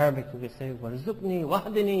you know Arabic, you could say, warzuqni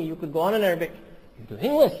wahdini. You could go on in Arabic. You do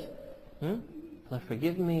English. Allah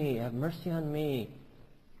forgive me, have mercy on me,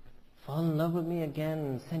 fall in love with me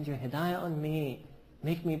again, send your hidayah on me,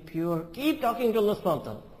 make me pure. Keep talking to Allah subhanahu wa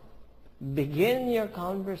ta'ala. Begin your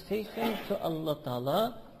conversation to Allah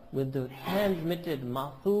Ta'ala with the transmitted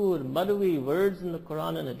ma'thur, Badawi words in the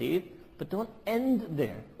Quran and Hadith, but don't end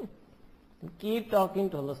there. Keep talking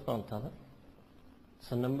to Allah subhanahu wa ta'ala.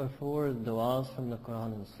 So number 4 is du'as from the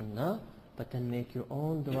Quran and Sunnah, but then make your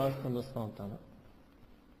own du'as from Allah subhanahu wa ta'ala.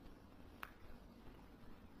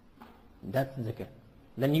 That's zikr.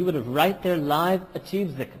 Then you would have right there live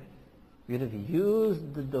achieved zikr. You would have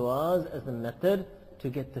used the du'as as a method to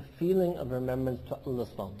get the feeling of remembrance to Allah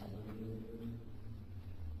subhanahu wa ta'ala.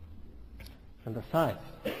 Number 5,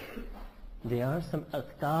 there are some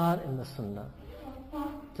azkar in the sunnah,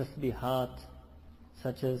 tasbihat,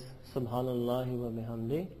 such as Subhanallah wa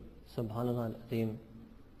bihamdi, Subhanallah al-Azim.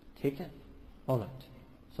 Take it? Alright.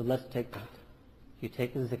 So let's take that. You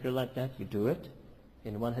take a zikr like that, you do it.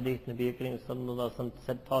 In one hadith, Nabi Kareem sallallahu alaihi wasallam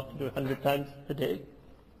said, taught to do 100 times a day.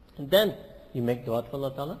 And then you make dua to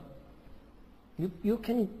Allah Ta'ala. You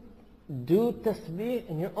can do tasbih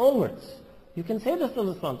in your own words. You can say this to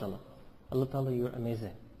Allah subhanahu wa ta'ala. Allah Ta'ala, you are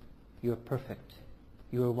amazing. You are perfect.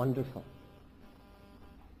 You are wonderful.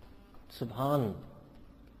 Subhan.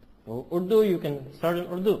 Or Urdu, you can start in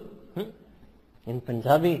Urdu. In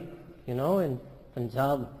Punjabi, in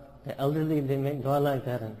Punjab, the elderly, they make dua like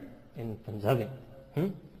that in Punjabi.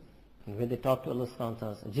 And where they talk to Allah subhanahu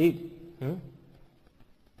wa ta'ala, Ajib.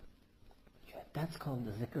 That's called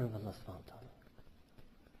the zikr of Allah subhanahu wa ta'ala.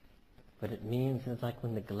 But it means it's like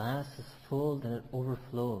when the glass is full, then it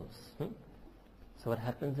overflows. So what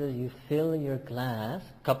happens is you fill your glass,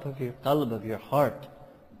 cup of your qalb, of your heart,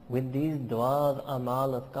 with these du'as,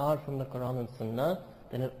 amal, azkar from the Quran and Sunnah,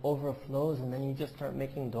 then it overflows, and then you just start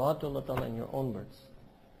making dua to Allah Ta'ala in your own words.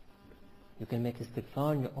 You can make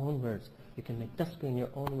istighfar in your own words. You can make tasbih in your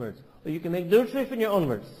own words. Or you can make durud sharif in your own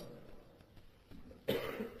words.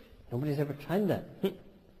 Nobody's ever tried that.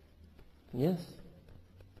 Yes.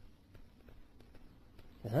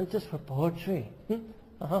 It's not just for poetry.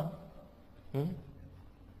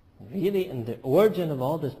 Really, in the origin of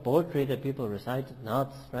all this poetry that people recite,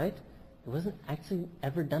 knots, right? It wasn't actually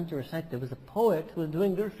ever done to recite. There was a poet who was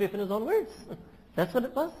doing dur sharif in his own words. That's what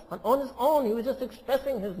it was. On his own. He was just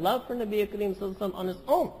expressing his love for Nabi Kareem Sallallahu Alaihi Wasallam on his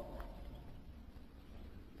own.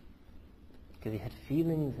 Because he had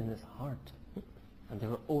feelings in his heart. And they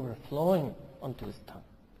were overflowing onto his tongue.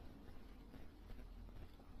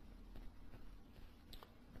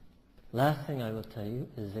 Last thing I will tell you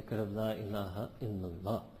is zikr of la ilaha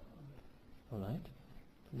illallah. Alright?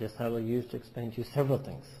 This I will use to explain to you several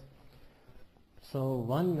things. So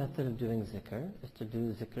one method of doing zikr is to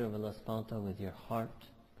do zikr of Allah subhanahu wa ta'ala with your heart.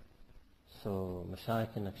 So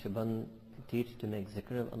Mashaykh and Naqshband teach to make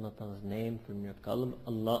zikr of Allah Ta'ala's name from your qalb,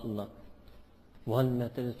 Allah, Allah. One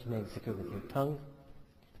method is to make zikr with your tongue.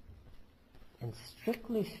 And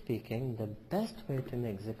strictly speaking, the best way to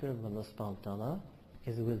make zikr of Allah subhanahu wa ta'ala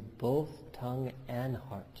is with both tongue and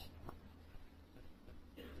heart.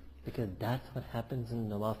 Because that's what happens in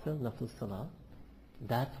Nawafil, Nafil Salah.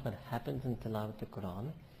 That's what happens in Tilawat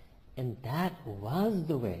al-Quran. And that was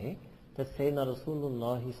the way that Sayyidina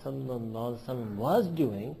Rasulullah sallallahu alaihi wasallam was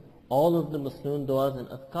doing all of the Masnoon du'as and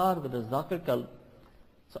adhkar with the Zakir qalb.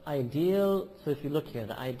 So if you look here,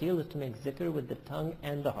 the ideal is to make zikr with the tongue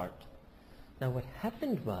and the heart. Now what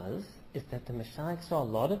happened is that the Mashaykh saw a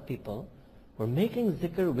lot of people were making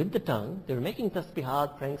zikr with the tongue. They were making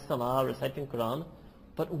tasbihat, praying salah, reciting Quran,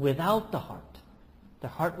 but without the heart. The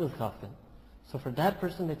heart was ghafil. So for that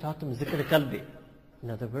person, they taught them zikr qalbi. In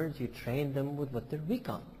other words, you train them with what they're weak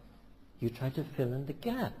on. You try to fill in the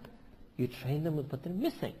gap. You train them with what they're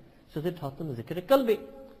missing. So they taught them zikr qalbi.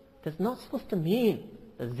 That's not supposed to mean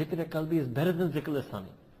that zikr qalbi is better than zikr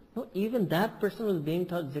lisani. No, even that person was being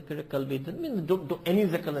taught zikr qalbi. Doesn't mean don't do any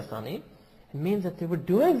zikr lisani. It means that they were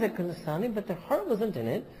doing zikr lisani, but their heart wasn't in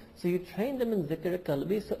it. So you train them in zikr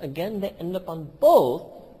qalbi. So again, they end up on both,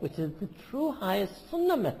 which is the true highest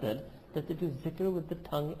sunnah method, that they do zikr with the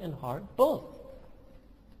tongue and heart both.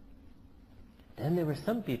 Then there were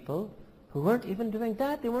some people who weren't even doing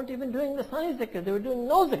that. They weren't even doing the lisani zikr. They were doing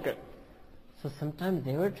no zikr. So sometimes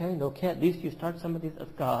they were trained, okay, at least you start some of these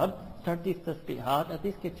azkar, start these tasbihat, at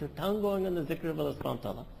least get your tongue going on the zikr of Allah subhanahu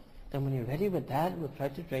wa ta'ala. Then when you're ready with that, we'll try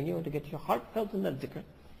to train you to get your heart felt in that zikr.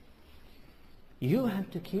 You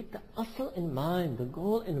have to keep the asl in mind, the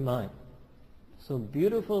goal in mind. So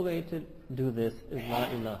beautiful way to do this is La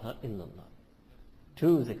ilaha illallah.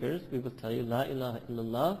 2 zikrs, we will tell you La ilaha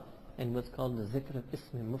illallah and what's called the zikr of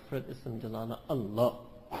Ism Mufrad, Ism Jalala, Allah.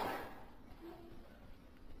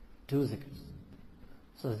 2 zikrs.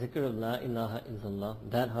 So zikr of La ilaha illallah,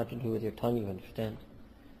 that how to do with your tongue, you understand.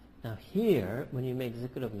 Now here, when you make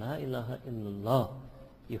zikr of La ilaha illallah,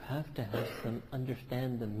 you have to have some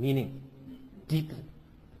understand the meaning deeply.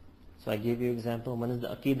 So I gave you example. One is the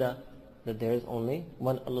aqidah, that there is only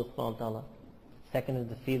one Allah subhanahu wa ta'ala. Second is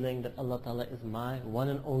the feeling that Allah ta'ala is my one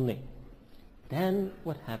and only. Then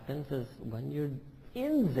what happens is when you're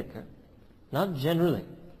in zikr, not generally,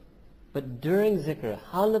 but during zikr,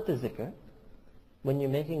 halat zikr, when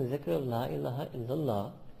you're making zikr of La ilaha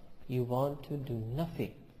illallah, you want to do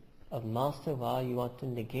nafi of mastawa, you want to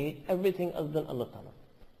negate everything other than Allah ta'ala.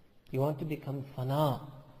 You want to become fana,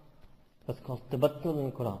 what's called tabattul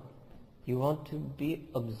in Quran. You want to be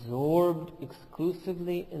absorbed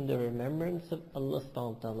exclusively in the remembrance of Allah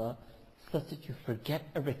subhanahu wa ta'ala such that you forget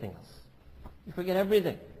everything else. You forget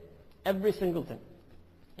everything. Every single thing.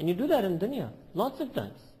 And you do that in dunya lots of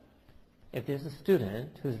times. If there's a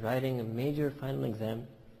student who's writing a major final exam,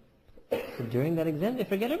 so during that exam they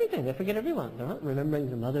forget everything. They forget everyone. They're not remembering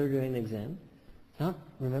their mother during the exam. They're not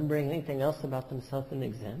remembering anything else about themselves in the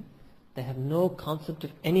exam. They have no concept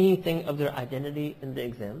of anything of their identity in the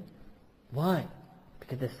exam. Why?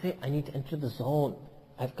 Because they say, I need to enter the zone.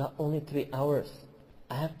 I've got only 3 hours.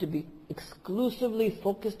 I have to be exclusively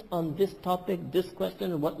focused on this topic, this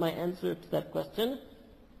question, and what my answer to that question.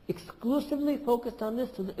 Exclusively focused on this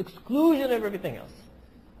to the exclusion of everything else.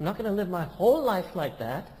 I'm not going to live my whole life like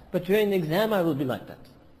that, but during the exam I will be like that.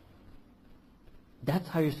 That's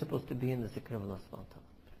how you're supposed to be in the zikr of Allah subhanahu wa ta'ala.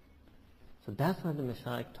 So that's why the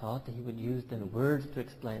Mashaykh taught that he would use the words to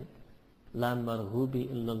explain. La marhubi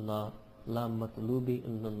illallah, La matlubi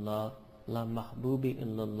illallah, La mahbubi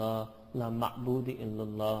illallah, La ma'budi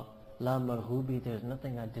illallah, La marhubi, there's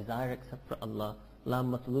nothing I desire except for Allah. La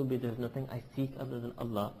matlubi, there's nothing I seek other than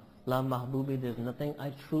Allah. La mahbubi, there's nothing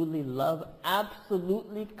I truly love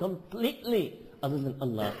absolutely, completely other than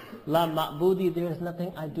Allah. La ma'budi, there's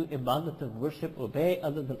nothing I do ibadat of worship, obey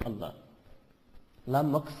other than Allah. La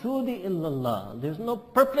maqsoodi illallah, there's no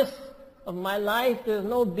purpose of my life, there's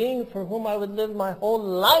no being for whom I would live my whole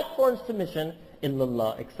life for submission,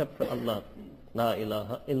 illallah, except for Allah. La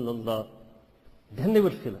ilaha illallah. Then they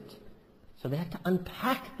would feel it. So they had to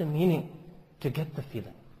unpack the meaning to get the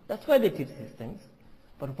feeling. That's why they teach these things.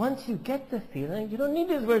 But once you get the feeling, you don't need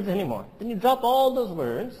these words anymore. Then you drop all those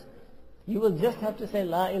words. You will just have to say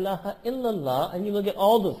La ilaha illallah and you will get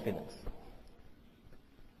all those feelings.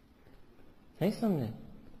 Say something.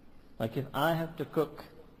 Like if I have to cook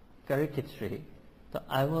curry khichdi, so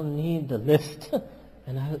I will need the list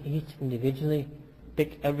and I will each individually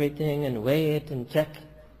pick everything and weigh it and check.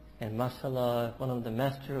 And mashallah, one of the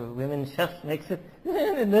master of women chefs makes it,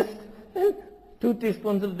 and this, 2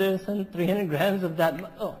 teaspoons of this and 300 grams of that.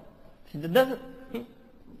 Oh, she does it.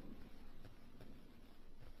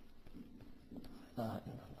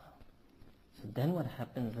 So then what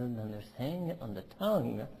happens is then they're saying it on the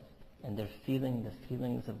tongue and they're feeling the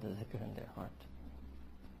feelings of the zikr in their heart.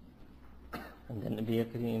 And then Nabi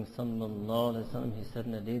Kareem sallallahu alayhi wa sallam, he said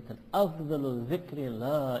in the hadith that أَفْضَلُ الذِّكْرِ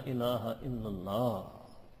لَا إِلَهَ إِلَّا اللَّهِ.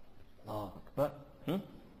 Allahu Akbar.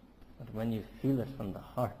 But when you feel it from the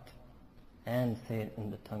heart and say it in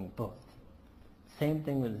the tongue both. Same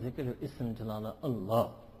thing with zikr of Ism Jalala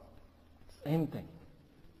Allah. Same thing.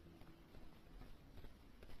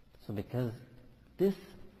 So because this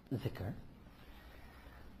zikr,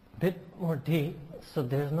 bit more deep, so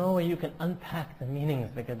there's no way you can unpack the meanings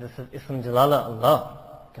because this is Ism Jalala Allah.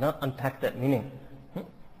 You cannot unpack that meaning.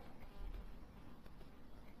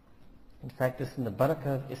 In fact, this is the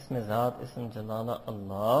barakah of Ism Zat, Ism Jalala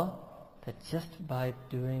Allah, that just by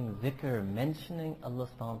doing dhikr, mentioning Allah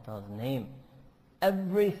subhanahu wa ta'ala's name,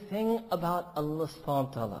 everything about Allah subhanahu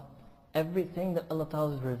wa ta'ala, everything that Allah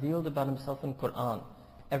ta'ala has revealed about Himself in Quran,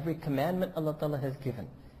 every commandment Allah ta'ala has given,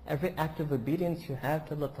 every act of obedience you have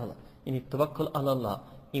to Allah ta'ala, you need tawakkul ala Allah,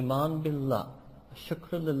 iman billah,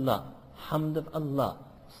 shukr lillah, hamd of Allah,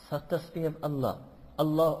 tasbih of Allah,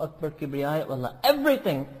 Allahu Akbar, kibriyah of Allah,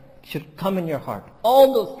 everything should come in your heart.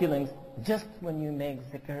 All those feelings just when you make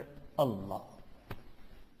zikr Allah.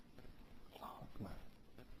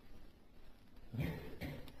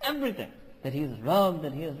 Everything. That He is Rabb,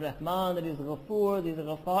 that He is Rahman, that He is Ghafoor, that He is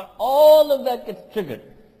Ghaffar, all of that gets triggered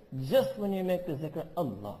just when you make the zikr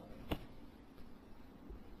Allah.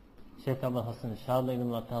 Shaykh Abul Hasan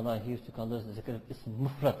Shadli Ta'ala, he used to call this the zikr of Ism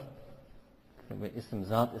Mufrad. Ism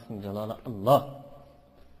Zat, Ism Jalala Allah.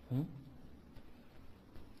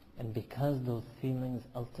 And because those feelings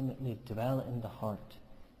ultimately dwell in the heart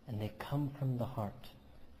and they come from the heart,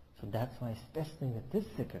 so that's why especially with this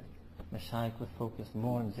zikr, Mashaykh would focus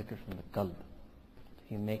more on zikr from the qalb.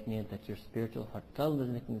 You make niyat that your spiritual heart qalb is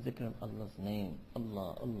making zikr of Allah's name.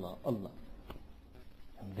 Allah, Allah, Allah.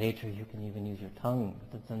 And later you can even use your tongue,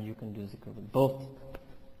 but then you can do zikr with both.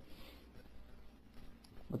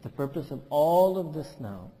 But the purpose of all of this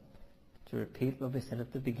now, to repeat what we said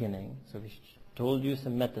at the beginning, so we told you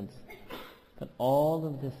some methods, but all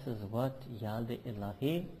of this is what? Yad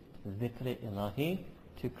ilahi, zikr ilahi,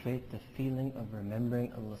 to create the feeling of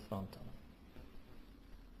remembering Allah subhanahu wa ta'ala.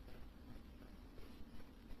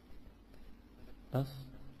 Thus,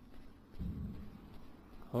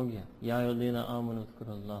 ho gaya. Ya ayyuhalladhina amanu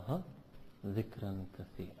dhkurullaha dhikran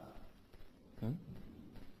kathira.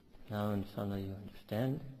 Now inshallah you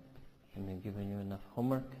understand. And we've given you enough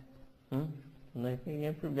homework. Like you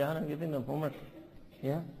have to be giving enough homework.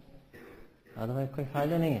 Yeah? Otherwise koi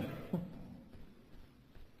fayda nahi hai.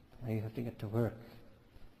 Now you have to get to work.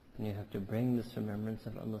 And you have to bring this remembrance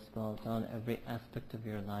of Allah subhanahu wa ta'ala in every aspect of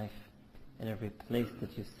your life, in every place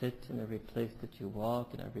that you sit, in every place that you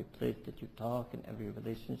walk, in every place that you talk, in every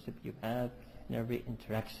relationship you have, in every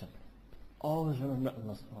interaction. Always remember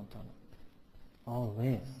Allah subhanahu wa ta'ala.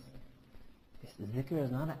 Always. This zikr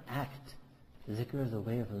is not an act. Zikr is a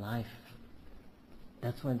way of life.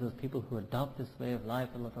 That's why those people who adopt this way of life,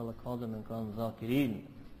 Allah ta'ala called them in Quran Zakireen.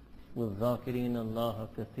 وَالذَّاكِرِينَ اللَّهَ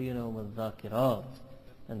كَثِيرًا وَالذَّاكِرَاتِ.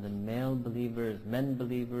 And the male believers, men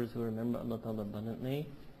believers who remember Allah ta'ala abundantly,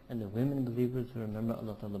 and the women believers who remember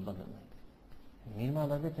Allah ta'ala abundantly. And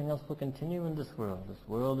meanwhile, everything else will continue in this world. This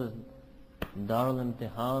world is Darul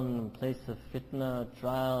Imtihan, place of fitna,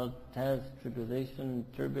 trial, test, tribulation,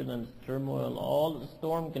 turbulence, turmoil, all the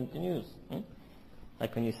storm continues.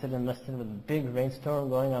 Like when you sit in masjid with a big rainstorm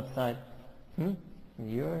going outside,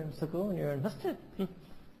 you're in sukoon, you're in masjid.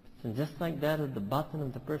 So just like that at the bottom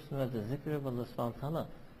of the person who has the zikr of Allah subhanahu wa ta'ala,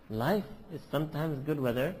 life is sometimes good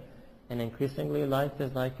weather, and increasingly life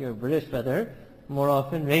is like your British weather, more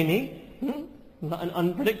often rainy, and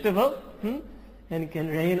unpredictable, and it can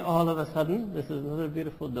rain all of a sudden. This is another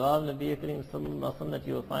beautiful dua of Nabi Kareem sallallahu alaihi wasallam that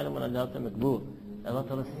you will find in Munajat al-Maqbool. Allah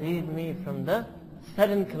ta'ala save me from the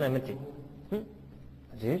sudden calamity.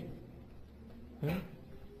 Ajit?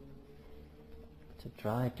 To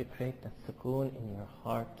try to create that sukoon in your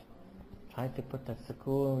heart. Try to put that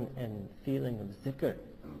sukoon and feeling of zikr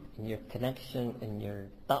in your connection, in your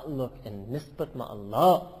ta'alluq, and nisbat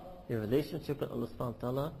ma'Allah, your relationship with Allah subhanahu wa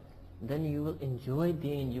ta'ala. Then you will enjoy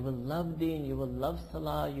deen, you will love deen, you will love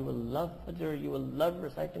salah, you will love fajr, you will love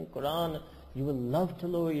reciting Quran, you will love to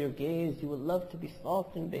lower your gaze, you will love to be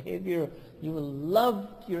soft in behavior, you will love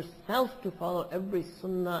yourself to follow every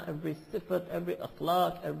sunnah, every sifat, every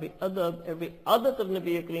akhlaq, every adab, every adat of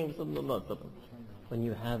Nabi Kareem sallallahu alaihi wasallam. When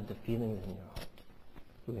you have the feelings in your heart,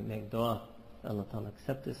 we make dua, Allah Ta'ala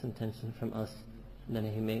accept this intention from us, and then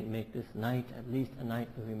He may make this night at least a night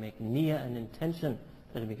where we make niyyah and intention,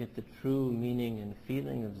 that we get the true meaning and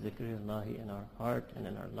feeling of zikrullahi in our heart and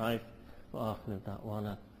in our life. Wa akhiru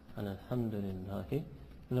da'wana and alhamdulillahi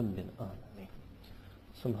rabbil alameen.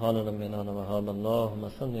 Subhana rabbina wa bihamdihi,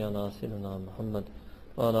 Allahumma salli ala sayyidina Muhammad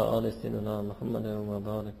wa ala ali sayyidina Muhammad wa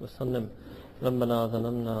barik wa sallim. ربنا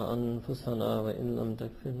ظلمنا أنفسنا وإن لم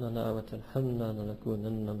تغفر لنا وترحمنا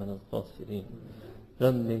لنكونن من الخاسرين.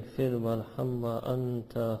 رب اغفر وارحم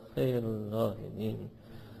وأنت خير الراحمين.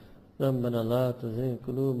 ربنا لا تزغ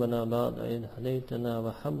قلوبنا بعد إذ هديتنا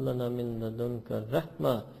وهب لنا من لدنك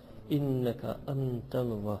الرحمة إنك أنت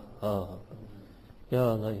الوهاب.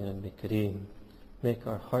 Ya Allah, Ya Rabbi Kareem, make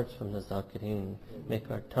our hearts from the Zakireen, make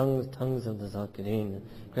our tongues of the Zakireen,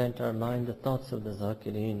 grant our mind the thoughts of the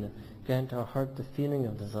Zakireen, grant our heart the feeling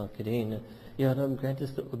of the Zakireen. Ya Rabb, grant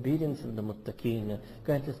us the obedience of the Muttaqeen,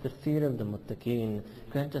 grant us the fear of the Muttaqeen,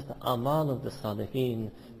 grant us the amal of the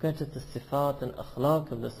Salihin, grant us the sifat and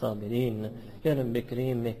akhlaq of the Sabireen. Ya Rabbi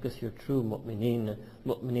Kareem, make us your true mu'mineen,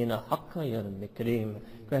 mu'minina haqqa, Ya Rabbi Kareem.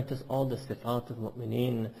 Grant us all the sifat of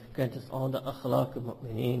mu'mineen, grant us all the akhlaq of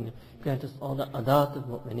mu'mineen, grant us all the adat of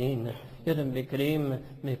mu'mineen. Ya Rabbi Kareem,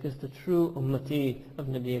 make us the true ummati of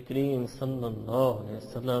Nabi Kareem sallallahu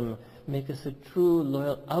alayhi wa sallam. Make us a true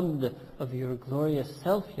loyal abd of your glorious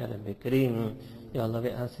self, Ya Rabbi Kareem. Ya Allah, we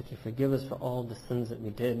ask that you forgive us for all the sins that we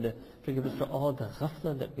did, forgive us for all the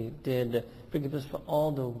ghafla that we did, forgive us for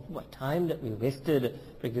all the time that we wasted,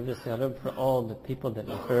 forgive us, Ya Rabb, for all the people that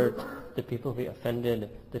we hurt, the people we offended,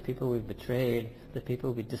 the people we betrayed, the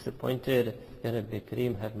people we disappointed. Ya Rabbi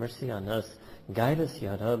Kareem, have mercy on us. Guide us,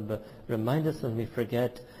 Ya Rabb. Remind us when we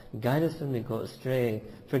forget. Guide us when we go astray.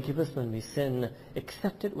 Forgive us when we sin.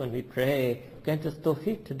 Accept it when we pray. Grant us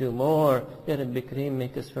tawfiq to do more. Ya Rabbi Kareem,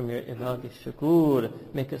 make us from your ibadi shakur.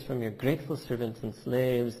 Make us from your grateful servants and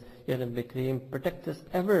slaves. Ya Rabbi Kareem, protect us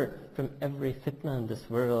ever from every fitna in this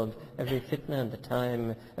world, every fitna in the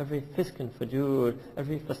time, every fisk and fujur,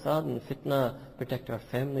 every fasad and fitna. Protect our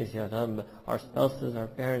families, Ya Rabb, our spouses, our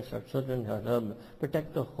parents, our children, Ya Rabb.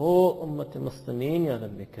 Protect the whole Ummat Muslimin, Ya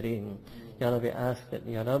Rabbi Kareem. Ya Rabbi, ask that,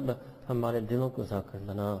 Ya Rabb, ہمارے دلوں کو ذاکر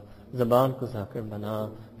بنا, زبان کو ذاکر بنا,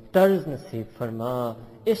 طرز نصیب فرما,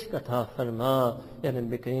 عشق عطا فرما. یا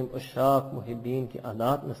رب کریم, عشاق محبین کی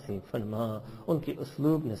عادات نصیب فرما, ان کی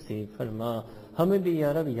اسلوب نصیب فرما. ہمیں بھی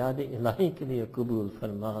یا رب یاد الہی کے لیے قبول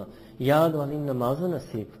فرما, یاد والی نمازیں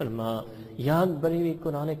نصیب فرما, یاد بری ہوئی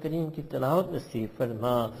قرآن کریم کی تلاوت نصیب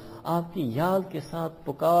فرما, آپ کی یاد کے ساتھ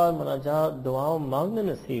پکار مناجات دعاؤں مانگنے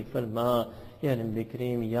نصیب فرما. یا رب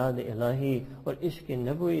کریم, یاد الہی اور عشق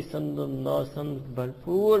نبوی صلی اللہ علیہ وسلم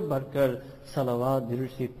بھرپور بھر کر صلوات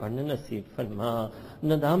درود پڑھنے نصیب فرما.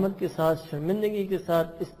 ندامت کے ساتھ, شرمندگی کے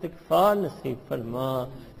ساتھ استغفار نصیب فرما.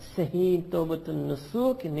 صحیح توبۃ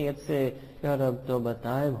النصوح کی نیت سے یا رب توبہ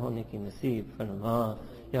طائب ہونے کی نصیب فرما.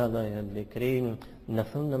 یا اللہ, یا رب کریم,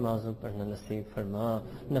 نفل نمازوں پڑھنا نصیب فرما,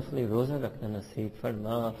 نفلی روزہ رکھنا نصیب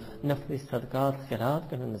فرما, نفلی صدقات خیرات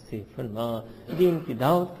کرنا نصیب فرما, دین کی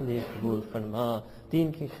دعوت کے لیے قبول فرما,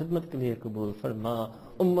 دین کی خدمت کے لیے قبول فرما,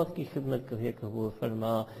 امت کی خدمت کے لیے قبول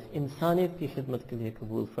فرما, انسانیت کی خدمت کے لیے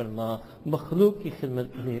قبول فرما, مخلوق کی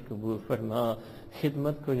خدمت کے لیے قبول فرما.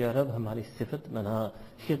 خدمت کو یا رب ہماری صفت بنا,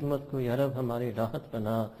 خدمت کو یا رب ہماری راحت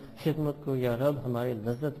بنا, خدمت کو یا رب ہماری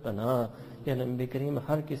لذت بنا. یا نبی کریم,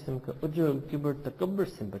 ہر قسم کا عجب, کبر, تکبر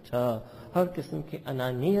سے بچا, ہر قسم کی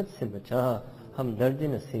انانیت سے بچا. ہم درد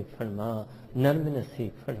نصیب فرما, نرم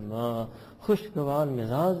نصیب فرما, خوشگوار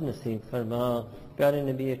مزاج نصیب فرما. پیارے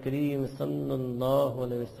نبی کریم صلی اللہ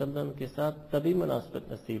علیہ وسلم کے ساتھ طبی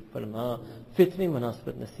مناسبت نصیب فرما, فطری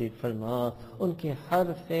مناسبت نصیب فرما, ان کے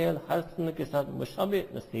ہر فعل ہر سنت کے ساتھ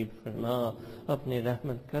مشابہت نصیب فرما. اپنے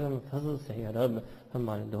رحمت کرم فضل سے یا رب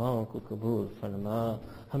ہماری دعاؤں کو قبول فرما.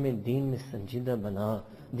 ہمیں دین میں سنجیدہ بنا,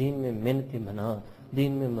 دین میں محنتی بنا,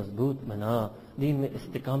 دین میں مضبوط بنا, دین میں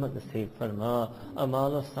استقامت نصیب فرما.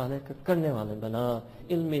 اعمال و صالح کا کرنے والے بنا,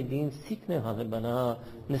 علم دین سیکھنے والے بنا,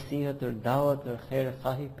 نصیحت اور دعوت اور خیر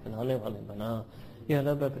خواہی پھیلانے والے بنا. یا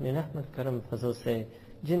رب اپنے رحمت کرم فضل سے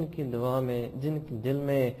جن کی دعا میں، جن کے دل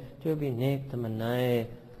میں جو بھی نیک تمنائیں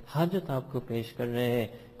حاجت آپ کو پیش کر رہے ہیں،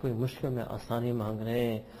 کوئی مشکل میں آسانی مانگ رہے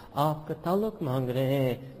ہیں، آپ کا تعلق مانگ رہے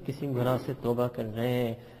ہیں، کسی گناہ سے توبہ کر رہے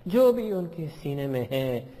ہیں، جو بھی ان کے سینے میں ہے،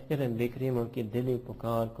 یا رب کریم ان کی دلی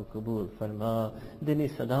پکار کو قبول فرما، دلی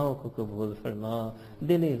صداؤں کو قبول فرما،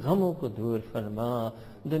 دلی غموں کو دور فرما،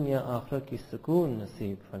 دنیا آخرت کی سکون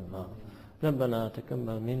نصیب فرما. ربنا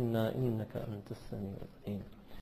تقبل منا انك انت السميع العليم.